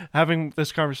case. Having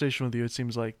this conversation with you, it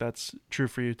seems like that's true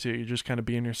for you too. You're just kind of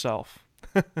being yourself.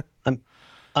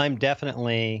 I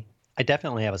definitely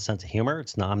have a sense of humor.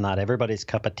 I'm not everybody's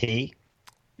cup of tea.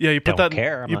 Yeah, you put Don't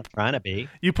care. I'm not trying to be.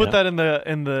 You put that in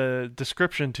the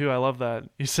description too. I love that.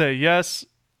 You say, yes,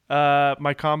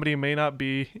 my comedy may not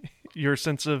be your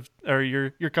sense of or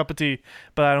your cup of tea,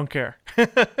 but I don't care.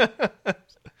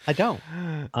 I don't.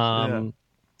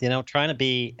 Trying to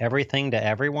be everything to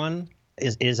everyone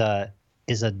is a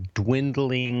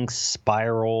dwindling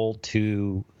spiral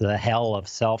to the hell of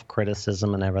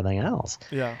self-criticism and everything else.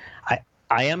 Yeah.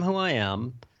 I am who I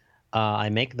am. I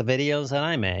make the videos that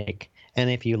I make. And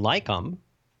if you like them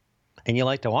and you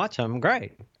like to watch them,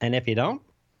 great. And if you don't,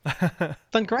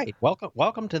 then great.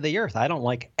 Welcome to the earth. I don't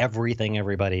like everything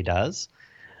everybody does.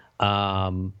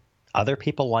 Other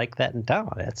people like that and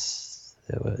don't. It's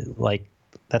like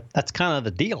that's kind of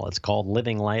the deal. It's called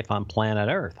living life on planet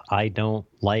Earth. I don't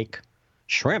like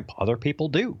shrimp. Other people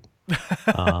do.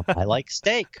 I like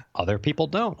steak. Other people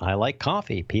don't. I like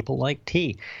coffee. People like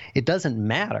tea. It doesn't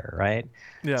matter, right?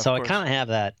 Yeah. So I kind of have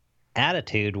that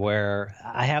attitude where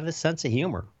I have this sense of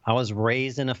humor. I was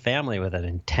raised in a family with an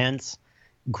intense,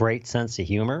 great sense of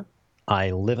humor.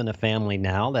 I live in a family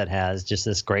now that has just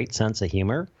this great sense of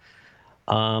humor.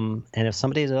 And if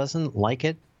somebody doesn't like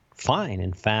it, fine.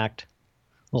 In fact,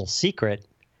 little secret,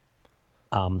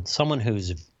 someone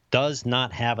who's does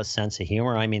not have a sense of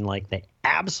humor, I mean, like they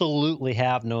absolutely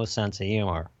have no sense of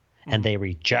humor, and they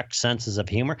reject senses of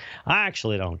humor, I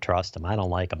actually don't trust them. I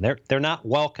don't like them. They're not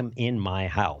welcome in my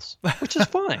house, which is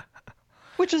fine,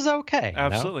 which is okay.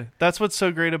 Absolutely. You know? That's what's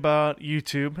so great about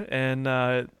YouTube.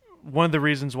 And one of the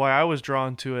reasons why I was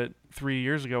drawn to it 3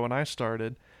 years ago when I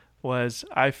started was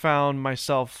I found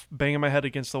myself banging my head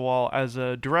against the wall as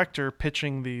a director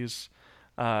pitching these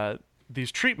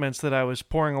treatments that I was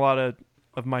pouring a lot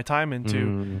of my time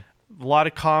into. A lot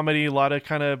of comedy, a lot of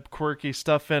kind of quirky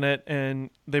stuff in it, and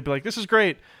they'd be like, "This is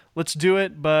great, let's do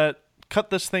it, but cut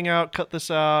this thing out, cut this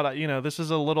out. You know, this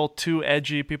is a little too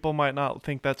edgy. People might not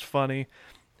think that's funny."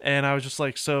 And I was just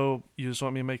like, "So you just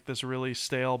want me to make this really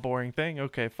stale, boring thing?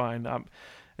 Okay, fine."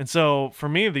 And so for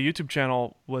me, the YouTube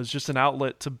channel was just an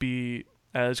outlet to be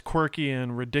as quirky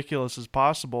and ridiculous as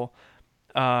possible,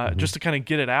 just to kind of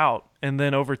get it out. And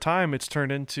then over time, it's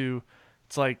turned into,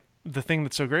 it's like, the thing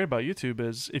that's so great about YouTube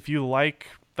is if you like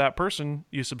that person,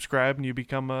 you subscribe and you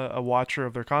become a watcher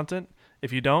of their content.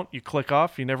 If you don't, you click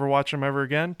off, you never watch them ever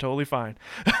again, totally fine.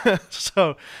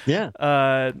 So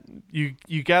yeah,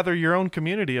 you gather your own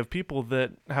community of people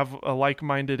that have a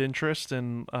like-minded interest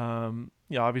and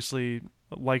obviously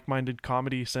like-minded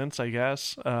comedy sense, I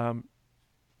guess.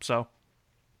 So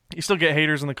you still get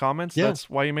haters in the comments. Yeah. That's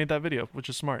why you made that video, which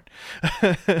is smart.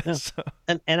 yeah. So,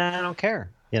 And I don't care.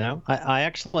 You know, I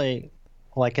actually,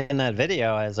 like in that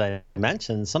video, as I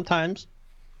mentioned, sometimes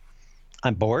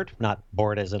I'm bored, not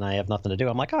bored as in I have nothing to do.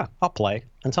 I'm like, oh, I'll play.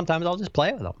 And sometimes I'll just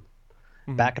play with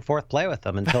them, back and forth, play with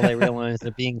them until they realize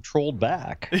they're being trolled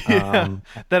back. yeah,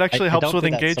 that actually helps don't with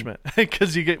do that engagement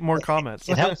because you get more comments.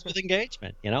 It helps with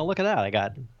engagement. You know, look at that. I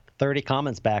got 30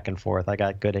 comments back and forth. I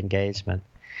got good engagement.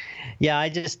 Yeah, I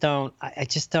don't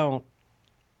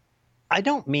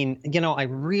mean, you know,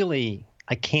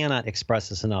 I cannot express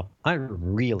this enough. I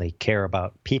really care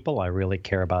about people. I really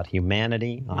care about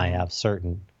humanity. I have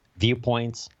certain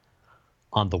viewpoints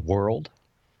on the world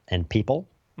and people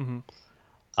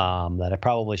that I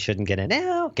probably shouldn't get in.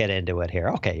 I'll get into it here.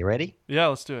 Okay, you ready? Yeah,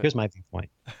 let's do it. Here's my viewpoint.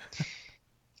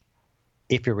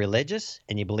 If you're religious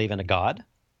and you believe in a God,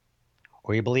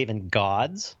 or you believe in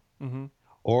gods,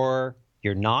 or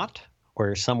you're not, or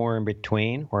you're somewhere in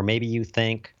between, or maybe you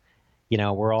think, you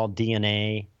know, we're all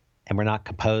DNA and we're not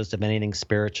composed of anything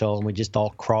spiritual, and we just all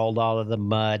crawled out of the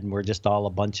mud, and we're just all a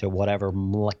bunch of whatever,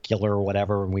 molecular or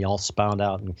whatever, and we all spawned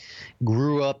out and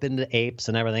grew up into apes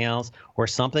and everything else, or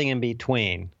something in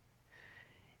between.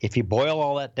 If you boil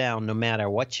all that down, no matter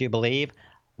what you believe,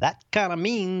 that kind of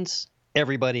means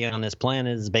everybody on this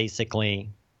planet is basically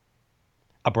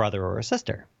a brother or a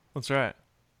sister. That's right.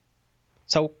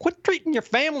 So quit treating your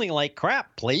family like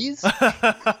crap, please.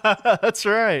 That's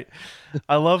right.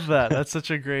 I love that. That's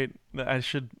such a great. I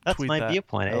should That's tweet my that.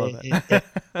 viewpoint. I love it.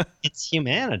 It's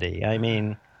humanity. I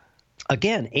mean,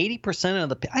 again, 80% of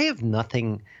the. I have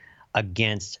nothing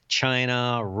against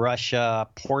China, Russia,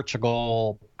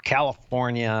 Portugal,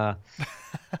 California,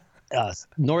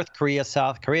 North Korea,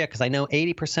 South Korea, because I know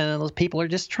 80% of those people are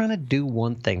just trying to do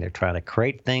one thing. They're trying to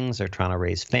create things. They're trying to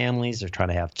raise families. They're trying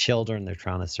to have children. They're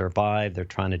trying to survive. They're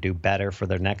trying to do better for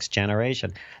their next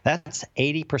generation. That's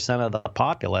 80% of the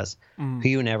populace who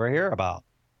you never hear about,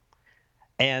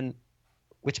 and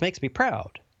which makes me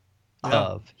proud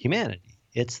of humanity.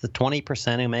 It's the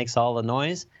 20% who makes all the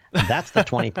noise. That's the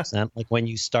 20%. Like when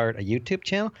you start a YouTube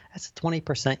channel, that's the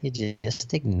 20% you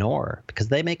just ignore because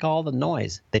they make all the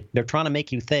noise. They're trying to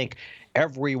make you think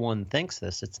everyone thinks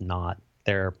this. It's not.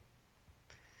 They're,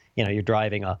 you know, you're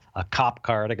driving a cop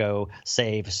car to go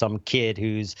save some kid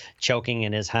who's choking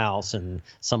in his house, and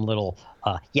some little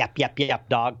yap, yap, yap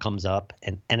dog comes up,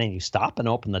 and then you stop and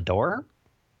open the door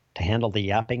to handle the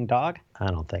yapping dog?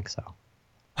 I don't think so.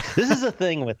 This is a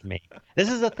thing with me.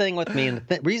 And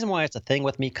the reason why it's a thing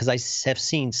with me, because I have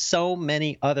seen so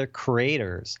many other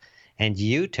creators and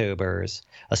YouTubers,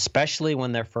 especially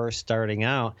when they're first starting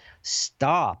out,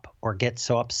 stop or get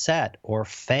so upset or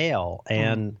fail,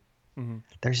 and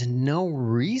there's no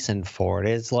reason for it.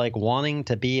 It's like wanting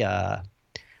to be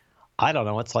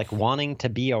it's like wanting to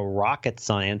be a rocket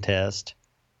scientist,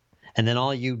 and then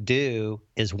all you do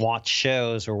is watch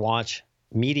shows or watch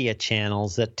media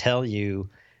channels that tell you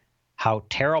how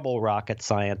terrible rocket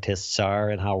scientists are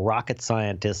and how rocket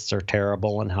scientists are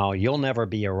terrible and how you'll never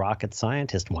be a rocket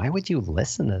scientist. Why would you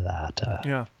listen to that?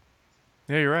 Yeah,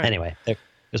 you're right. Anyway,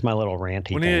 there's my little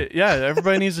ranty thing.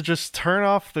 Everybody needs to just turn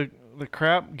off the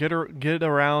crap, get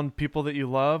around people that you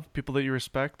love, people that you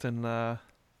respect, and,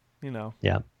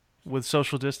 with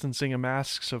social distancing and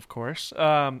masks, of course.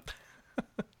 Can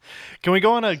we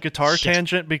go on a guitar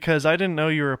tangent? Because I didn't know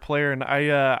you were a player, and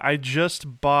I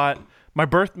just bought My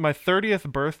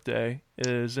 30th birthday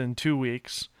is in 2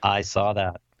 weeks, I saw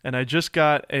that. and I just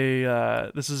got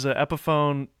a this is an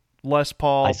Epiphone Les I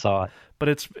Paul, saw it. but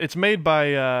it's made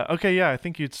by okay, yeah, I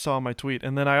think you saw my tweet.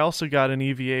 And then I also got an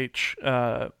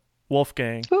EVH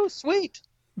Wolfgang. Oh, sweet.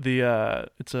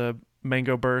 It's a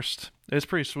Mango Burst. It's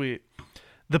pretty sweet.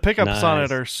 The pickups on it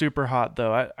Nice. are super hot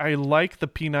though. I like the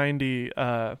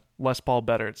P90 Les Paul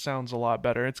better. It sounds a lot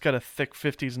better. It's got a thick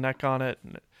 50s neck on it,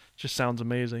 and it just sounds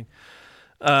amazing.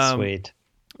 Sweet.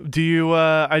 Do you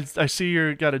I see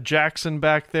you got a Jackson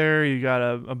back there, you got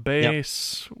a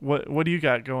bass. What do you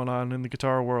got going on in the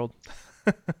guitar world?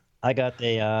 I got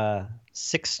a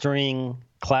 6-string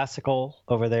classical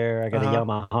over there. I got a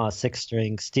Yamaha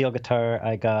 6-string steel guitar.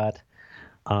 I got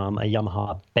a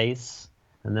Yamaha bass,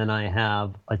 and then I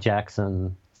have a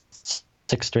Jackson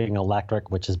 6-string electric,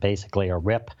 which is basically a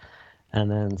rip. And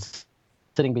then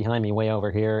sitting behind me way over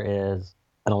here is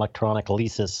an electronic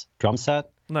Alesis drum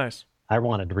set. Nice. I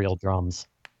wanted real drums,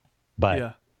 but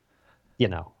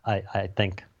Yeah. I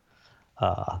think,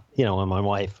 and my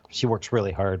wife, she works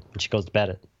really hard when she goes to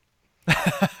bed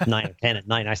at 9 or 10 at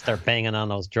night. I start banging on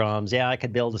those drums. Yeah, I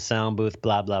could build a sound booth,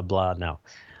 blah, blah, blah. No.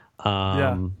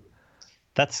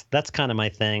 That's kind of my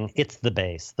thing. It's the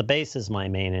bass. The bass is my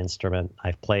main instrument.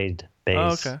 I've played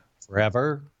bass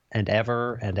forever and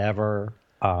ever and ever.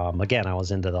 Again, I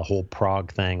was into the whole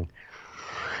prog thing.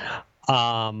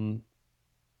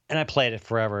 And I played it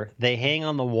forever. They hang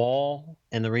on the wall,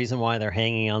 and the reason why they're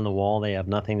hanging on the wall, they have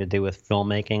nothing to do with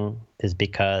filmmaking, is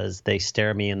because they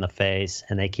stare me in the face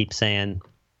and they keep saying,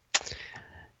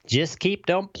 just keep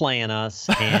don't playing us,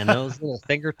 and those little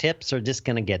fingertips are just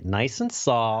going to get nice and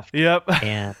soft. Yep.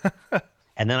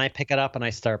 And then I pick it up and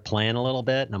I start playing a little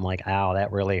bit, and I'm like, ow,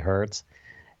 that really hurts.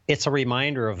 It's a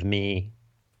reminder of me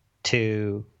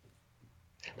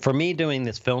for me doing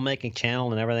this filmmaking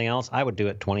channel and everything else, I would do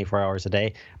it 24 hours a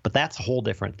day, but that's a whole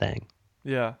different thing.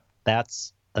 Yeah.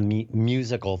 That's a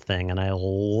musical thing, and I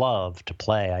love to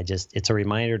play. It's a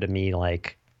reminder to me,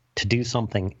 like, to do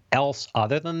something else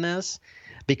other than this,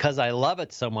 because I love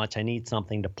it so much. I need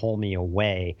something to pull me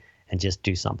away and just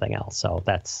do something else. So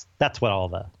that's what all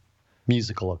the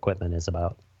musical equipment is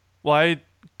about. Well, I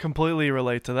completely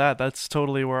relate to that. That's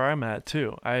totally where I'm at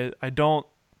too. I don't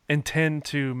intend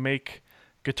to make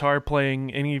guitar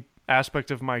playing any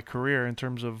aspect of my career in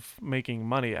terms of making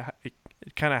money. It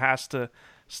kind of has to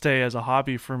stay as a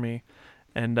hobby for me.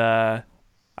 And I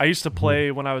used to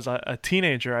play when I was a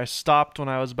teenager. I stopped when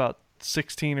I was about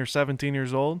 16 or 17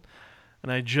 years old,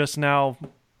 and I just now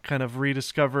kind of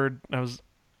rediscovered.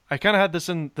 I kind of had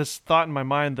this thought in my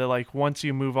mind that, like, once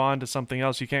you move on to something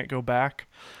else, you can't go back.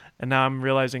 And now I'm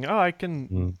realizing, I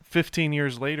can 15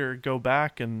 years later go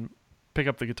back and pick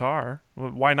up the guitar.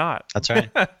 Why not? That's right.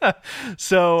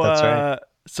 So That's right.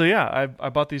 So yeah, I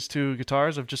bought these two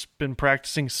guitars. I've just been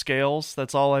practicing scales.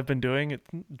 That's all I've been doing. It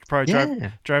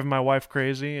probably driving my wife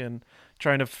crazy, and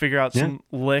trying to figure out some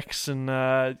licks. And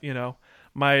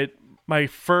my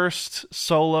first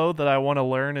solo that I want to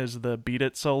learn is the "Beat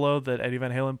It" solo that Eddie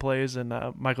Van Halen plays in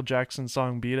Michael Jackson's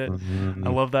song "Beat It." I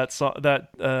love that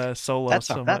solo so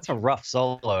much. That's a rough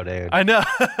solo, dude. I know,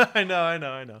 I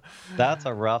know. That's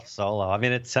a rough solo. I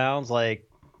mean, it sounds like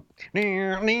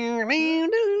wow.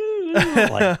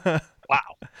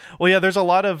 Well, yeah, there's a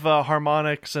lot of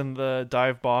harmonics and the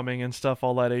dive bombing and stuff,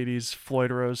 all that 80s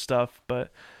Floyd Rose stuff,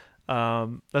 but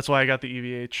that's why I got the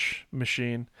EVH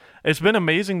machine. It's been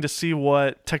amazing to see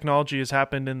what technology has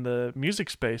happened in the music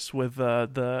space with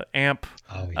the amp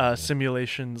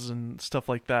simulations and stuff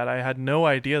like that. I had no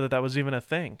idea that was even a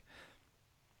thing.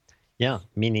 Yeah,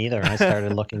 me neither. I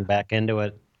started looking back into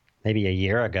it maybe a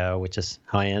year ago, which is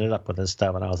how I ended up with this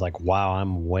stuff. And I was like, wow,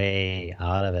 I'm way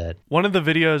out of it. One of the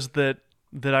videos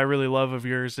that I really love of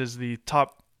yours is the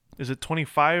top, is it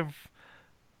 25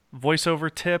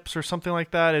 voiceover tips or something like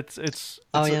that? It's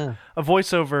a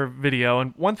voiceover video.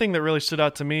 And one thing that really stood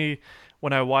out to me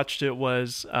when I watched it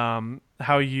was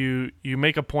how you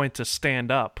make a point to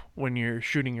stand up when you're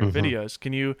shooting your videos.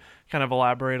 Can you kind of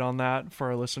elaborate on that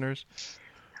for our listeners?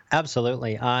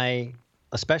 Absolutely.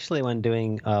 Especially when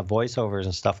doing voiceovers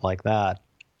and stuff like that,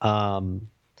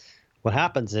 what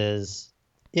happens is,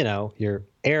 your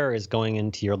air is going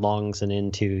into your lungs and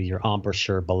into your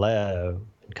embouchure below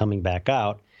and coming back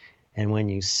out. And when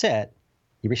you sit,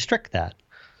 you restrict that.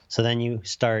 So then you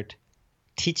start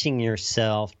teaching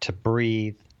yourself to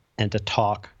breathe and to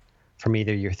talk from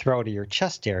either your throat or your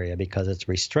chest area because it's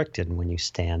restricted. And when you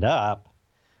stand up,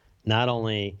 not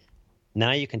only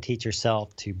now you can teach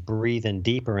yourself to breathe in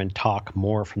deeper and talk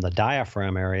more from the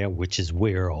diaphragm area, which is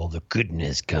where all the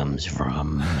goodness comes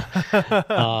from.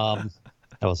 That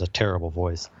was a terrible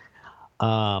voice.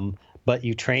 but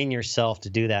you train yourself to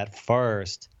do that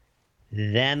first.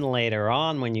 Then later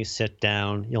on, when you sit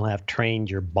down, you'll have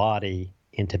trained your body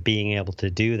into being able to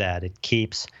do that. It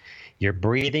keeps your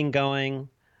breathing going.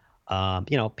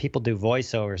 People do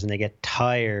voiceovers and they get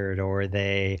tired, or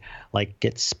they like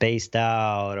get spaced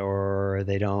out, or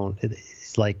they don't,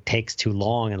 it's like takes too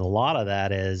long. And a lot of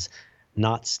that is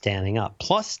not standing up.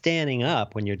 Plus, standing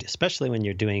up especially when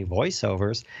you're doing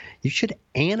voiceovers, you should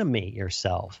animate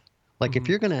yourself. Like if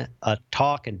you're going to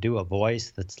talk and do a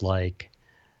voice that's like,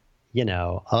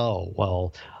 oh,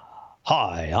 well,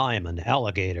 hi, I'm an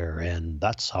alligator and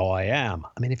that's how I am.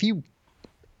 I mean, if you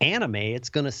animate, it's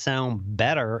going to sound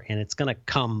better and it's going to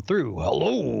come through.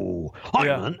 Hello, I'm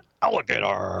an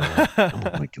alligator. I'm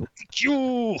going to eat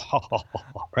you.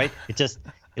 Right? It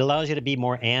allows you to be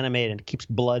more animated. It keeps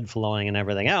blood flowing and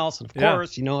everything else. And of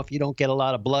course, if you don't get a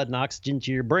lot of blood and oxygen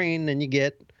to your brain, then you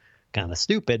get kind of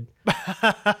stupid.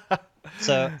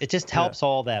 So it just helps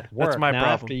all that work. That's my problem.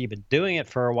 After you've been doing it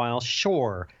for a while,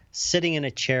 sure, sitting in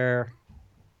a chair,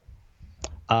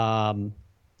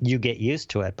 you get used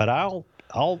to it. But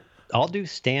I'll do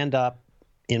stand up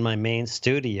in my main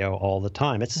studio all the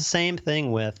time. It's the same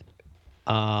thing with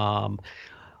I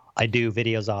do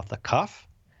videos off the cuff.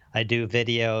 I do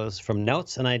videos from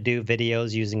notes, and I do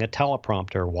videos using a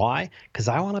teleprompter. Why? Because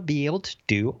I want to be able to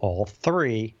do all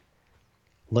three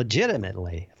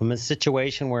legitimately. If I'm in a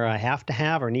situation where I have to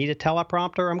have or need a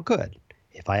teleprompter, I'm good.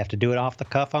 If I have to do it off the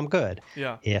cuff, I'm good.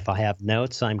 Yeah. If I have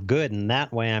notes, I'm good. And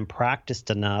that way I'm practiced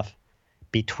enough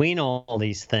between all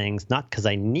these things, not because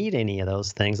I need any of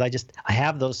those things. I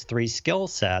have those three skill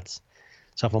sets.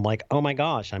 So if I'm like, oh my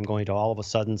gosh, I'm going to all of a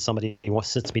sudden somebody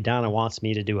sits me down and wants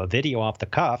me to do a video off the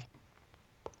cuff,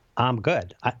 I'm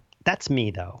good. That's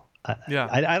me, though.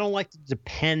 I don't like to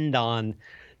depend on,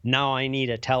 now I need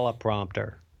a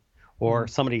teleprompter. Or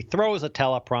somebody throws a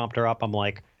teleprompter up, I'm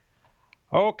like,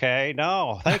 okay,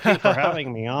 no, thank you for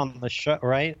having me on the show,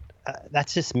 right?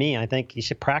 That's just me. I think you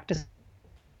should practice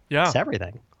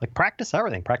everything. Like practice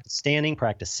everything. Practice standing,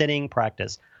 practice sitting,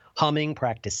 practice humming,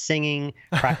 practice singing,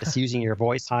 practice using your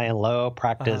voice high and low,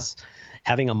 practice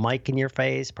having a mic in your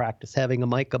face, practice having a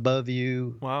mic above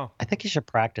you. Wow. I think you should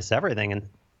practice everything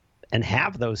and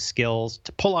have those skills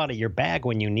to pull out of your bag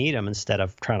when you need them instead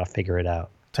of trying to figure it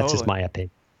out. That's just my opinion.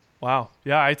 Wow.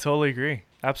 Yeah, I totally agree.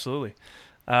 Absolutely.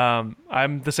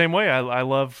 I'm the same way. I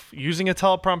love using a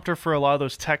teleprompter for a lot of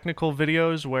those technical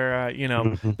videos where,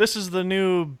 this is the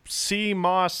new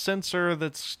CMOS sensor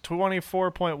that's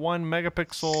 24.1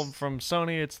 megapixel from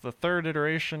Sony. It's the third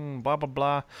iteration, blah, blah,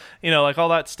 blah. Like all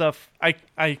that stuff.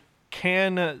 I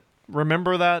can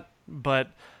remember that,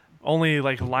 but only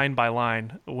like line by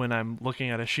line when I'm looking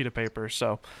at a sheet of paper.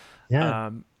 So,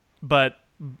 but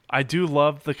I do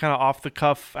love the kind of off the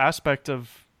cuff aspect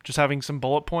of just having some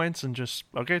bullet points and just,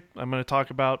 okay, I'm going to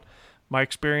talk about my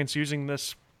experience using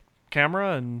this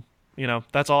camera, and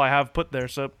that's all I have put there.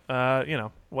 So,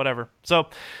 whatever. So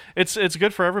it's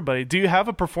good for everybody. Do you have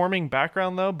a performing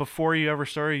background though before you ever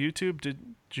started YouTube? Did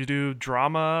you do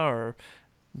drama or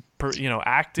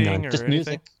acting or just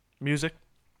anything? Music?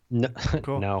 No,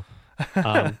 cool. No.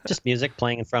 Just music,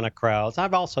 playing in front of crowds.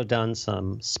 I've also done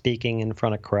some speaking in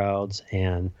front of crowds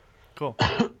and cool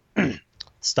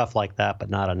stuff like that, but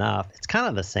not enough. It's kind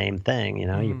of the same thing,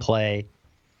 you play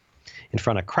in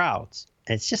front of crowds.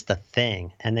 It's just a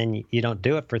thing. And then you don't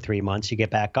do it for 3 months. You get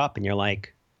back up and you're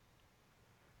like,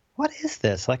 what is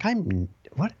this? Like,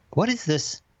 what is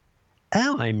this?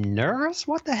 Oh, I'm nervous?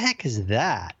 What the heck is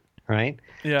that? Right?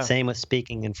 Yeah. Same with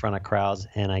speaking in front of crowds,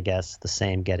 and I guess the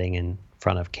same getting in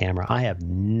front of camera. I have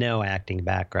no acting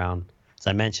background. As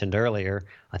I mentioned earlier,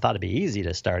 I thought it'd be easy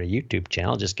to start a YouTube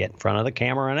channel, just get in front of the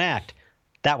camera and act.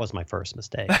 That was my first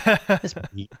mistake.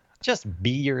 Just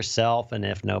be yourself, and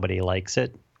if nobody likes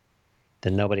it,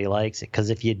 then nobody likes it. Because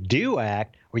if you do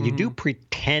act, or you do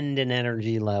pretend an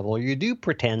energy level, or you do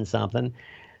pretend something,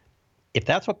 if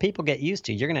that's what people get used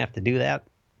to, you're going to have to do that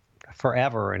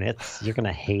forever, and you're going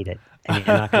to hate it, and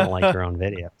you're not going to like your own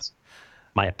videos.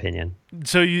 My opinion.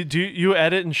 So you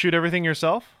edit and shoot everything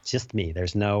yourself? It's just me.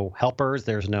 There's no helpers.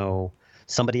 There's no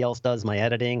somebody else does my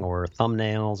editing or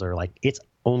thumbnails or it's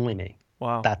only me.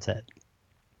 Wow. That's it.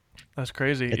 That's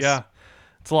crazy. It's a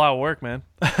lot of work, man.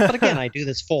 But again, I do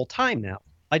this full time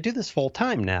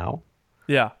now.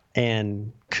 Yeah.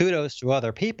 And kudos to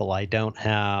other people. I don't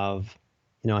have,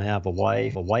 I have a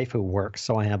wife who works,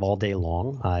 so I have all day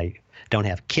long. I don't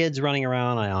have kids running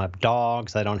around. I don't have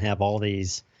dogs. I don't have all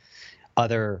these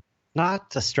other,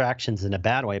 not distractions in a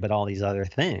bad way, but all these other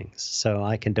things. So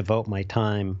I can devote my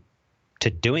time to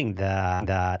doing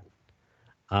that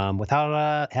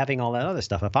without having all that other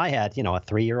stuff. If I had, a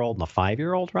 3-year-old and a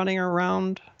 5-year-old running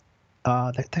around,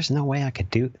 there's no way I could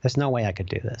do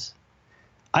this.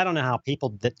 I don't know how people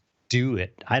that do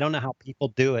it. I don't know how people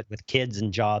do it with kids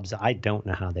and jobs. I don't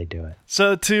know how they do it.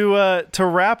 So to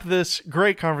wrap this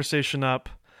great conversation up,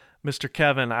 Mr.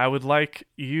 Kevin, I would like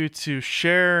you to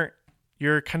share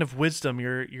your kind of wisdom,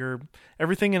 your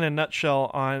everything in a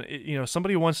nutshell on,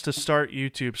 somebody wants to start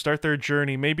YouTube, start their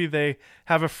journey. Maybe they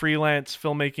have a freelance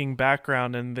filmmaking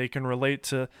background and they can relate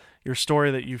to your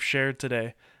story that you've shared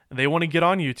today. And they want to get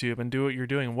on YouTube and do what you're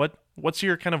doing. What's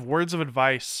your kind of words of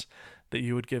advice that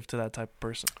you would give to that type of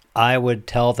person? I would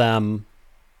tell them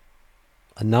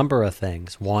a number of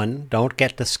things. 1, don't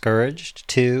get discouraged.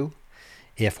 2,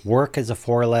 if work is a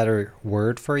 4-letter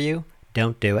word for you,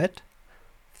 don't do it.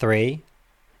 3,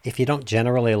 if you don't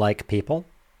generally like people,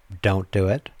 don't do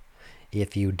it.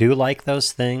 If you do like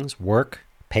those things, work,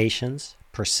 patience,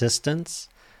 persistence,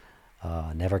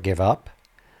 never give up,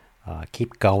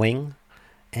 keep going,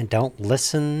 and don't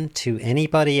listen to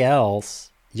anybody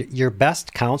else. Your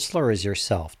best counselor is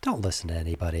yourself. Don't listen to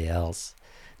anybody else.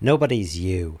 Nobody's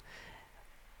you.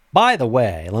 By the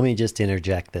way, let me just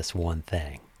interject this one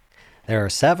thing. There are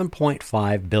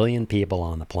 7.5 billion people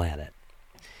on the planet.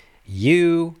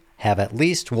 You have at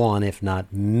least one, if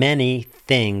not many,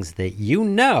 things that you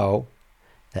know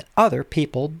that other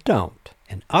people don't.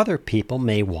 And other people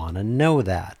may want to know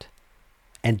that.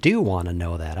 And do want to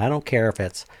know that. I don't care if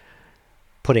it's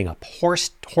putting a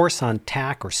horse on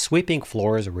tack or sweeping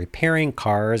floors or repairing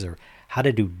cars or how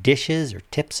to do dishes or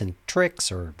tips and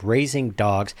tricks or raising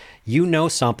dogs. You know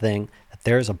something that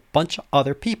there's a bunch of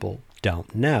other people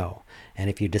don't know. And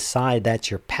if you decide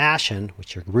that's your passion,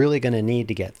 which you're really going to need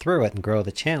to get through it and grow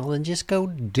the channel, then just go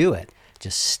do it.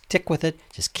 Just stick with it.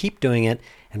 Just keep doing it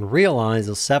and realize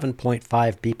those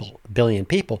 7.5 billion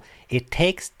people, it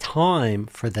takes time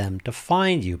for them to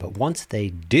find you. But once they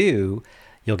do,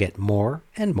 you'll get more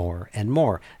and more and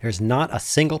more. There's not a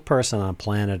single person on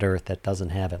planet Earth that doesn't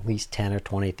have at least 10 or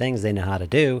 20 things they know how to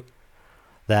do.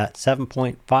 That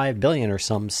 7.5 billion or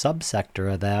some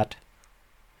subsector of that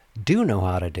do know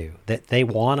how to do, that they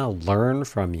want to learn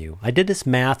from you. I did this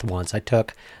math once. I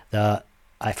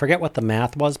forget what the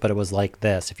math was, but it was like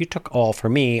this. If you took all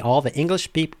the English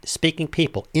speaking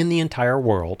people in the entire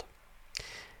world,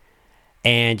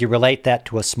 and you relate that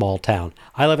to a small town.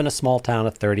 I live in a small town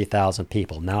of 30,000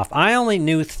 people. Now, if I only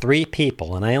knew 3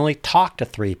 people, and I only talked to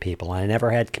 3 people, and I never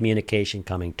had communication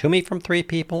coming to me from 3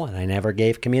 people, and I never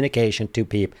gave communication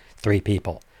to 3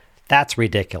 people, that's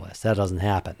ridiculous. That doesn't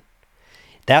happen.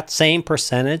 That same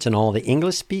percentage and all the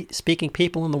English-speaking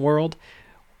people in the world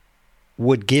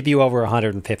would give you over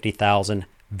 150,000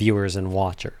 viewers and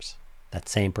watchers. That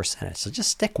same percentage. So just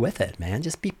stick with it, man.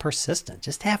 Just be persistent.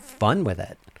 Just have fun with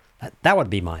it. That would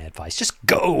be my advice. Just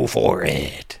go for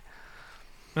it.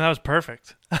 That was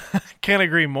perfect. Can't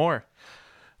agree more.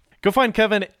 Go find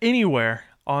Kevin anywhere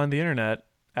on the internet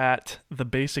at The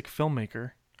Basic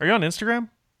Filmmaker. Are you on Instagram?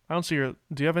 I don't see your...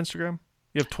 Do you have Instagram?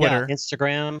 You have Twitter. Yeah,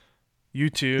 Instagram.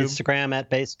 YouTube. Instagram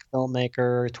at Basic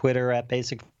Filmmaker. Twitter at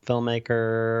Basic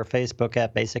Filmmaker. Facebook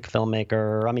at Basic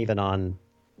Filmmaker. I'm even on...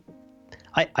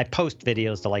 I post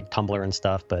videos to like Tumblr and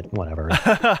stuff, but whatever.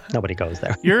 Nobody goes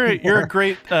there. You're a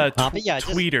great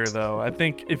tweeter, though. I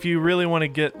think if you really want to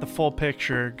get the full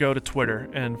picture, go to Twitter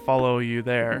and follow you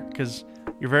there because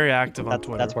you're very active on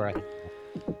Twitter. That's where I.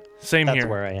 Same here. That's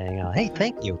where I hang out. Hey,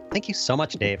 thank you so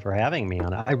much, Dave, for having me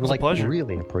on. I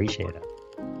really appreciate it.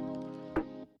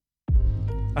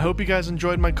 I hope you guys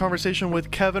enjoyed my conversation with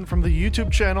Kevin from the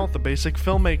YouTube channel, The Basic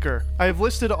Filmmaker. I have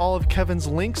listed all of Kevin's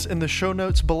links in the show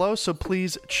notes below, so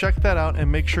please check that out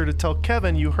and make sure to tell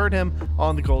Kevin you heard him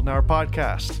on the Golden Hour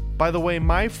podcast. By the way,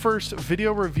 my first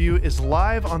video review is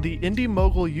live on the Indie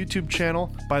Mogul YouTube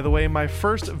channel. By the way, my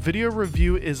first video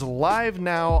review is live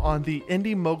now on the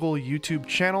Indie Mogul YouTube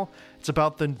channel. It's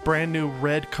about the brand new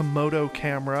Red Komodo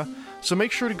camera. So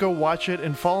make sure to go watch it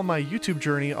and follow my YouTube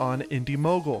journey on Indie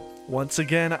Mogul. Once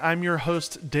again, I'm your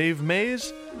host, Dave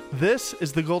Mays. This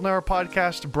is the Golden Hour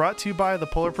Podcast brought to you by the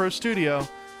Polar Pro Studio,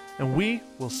 and we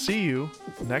will see you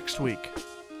next week.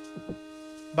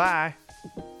 Bye.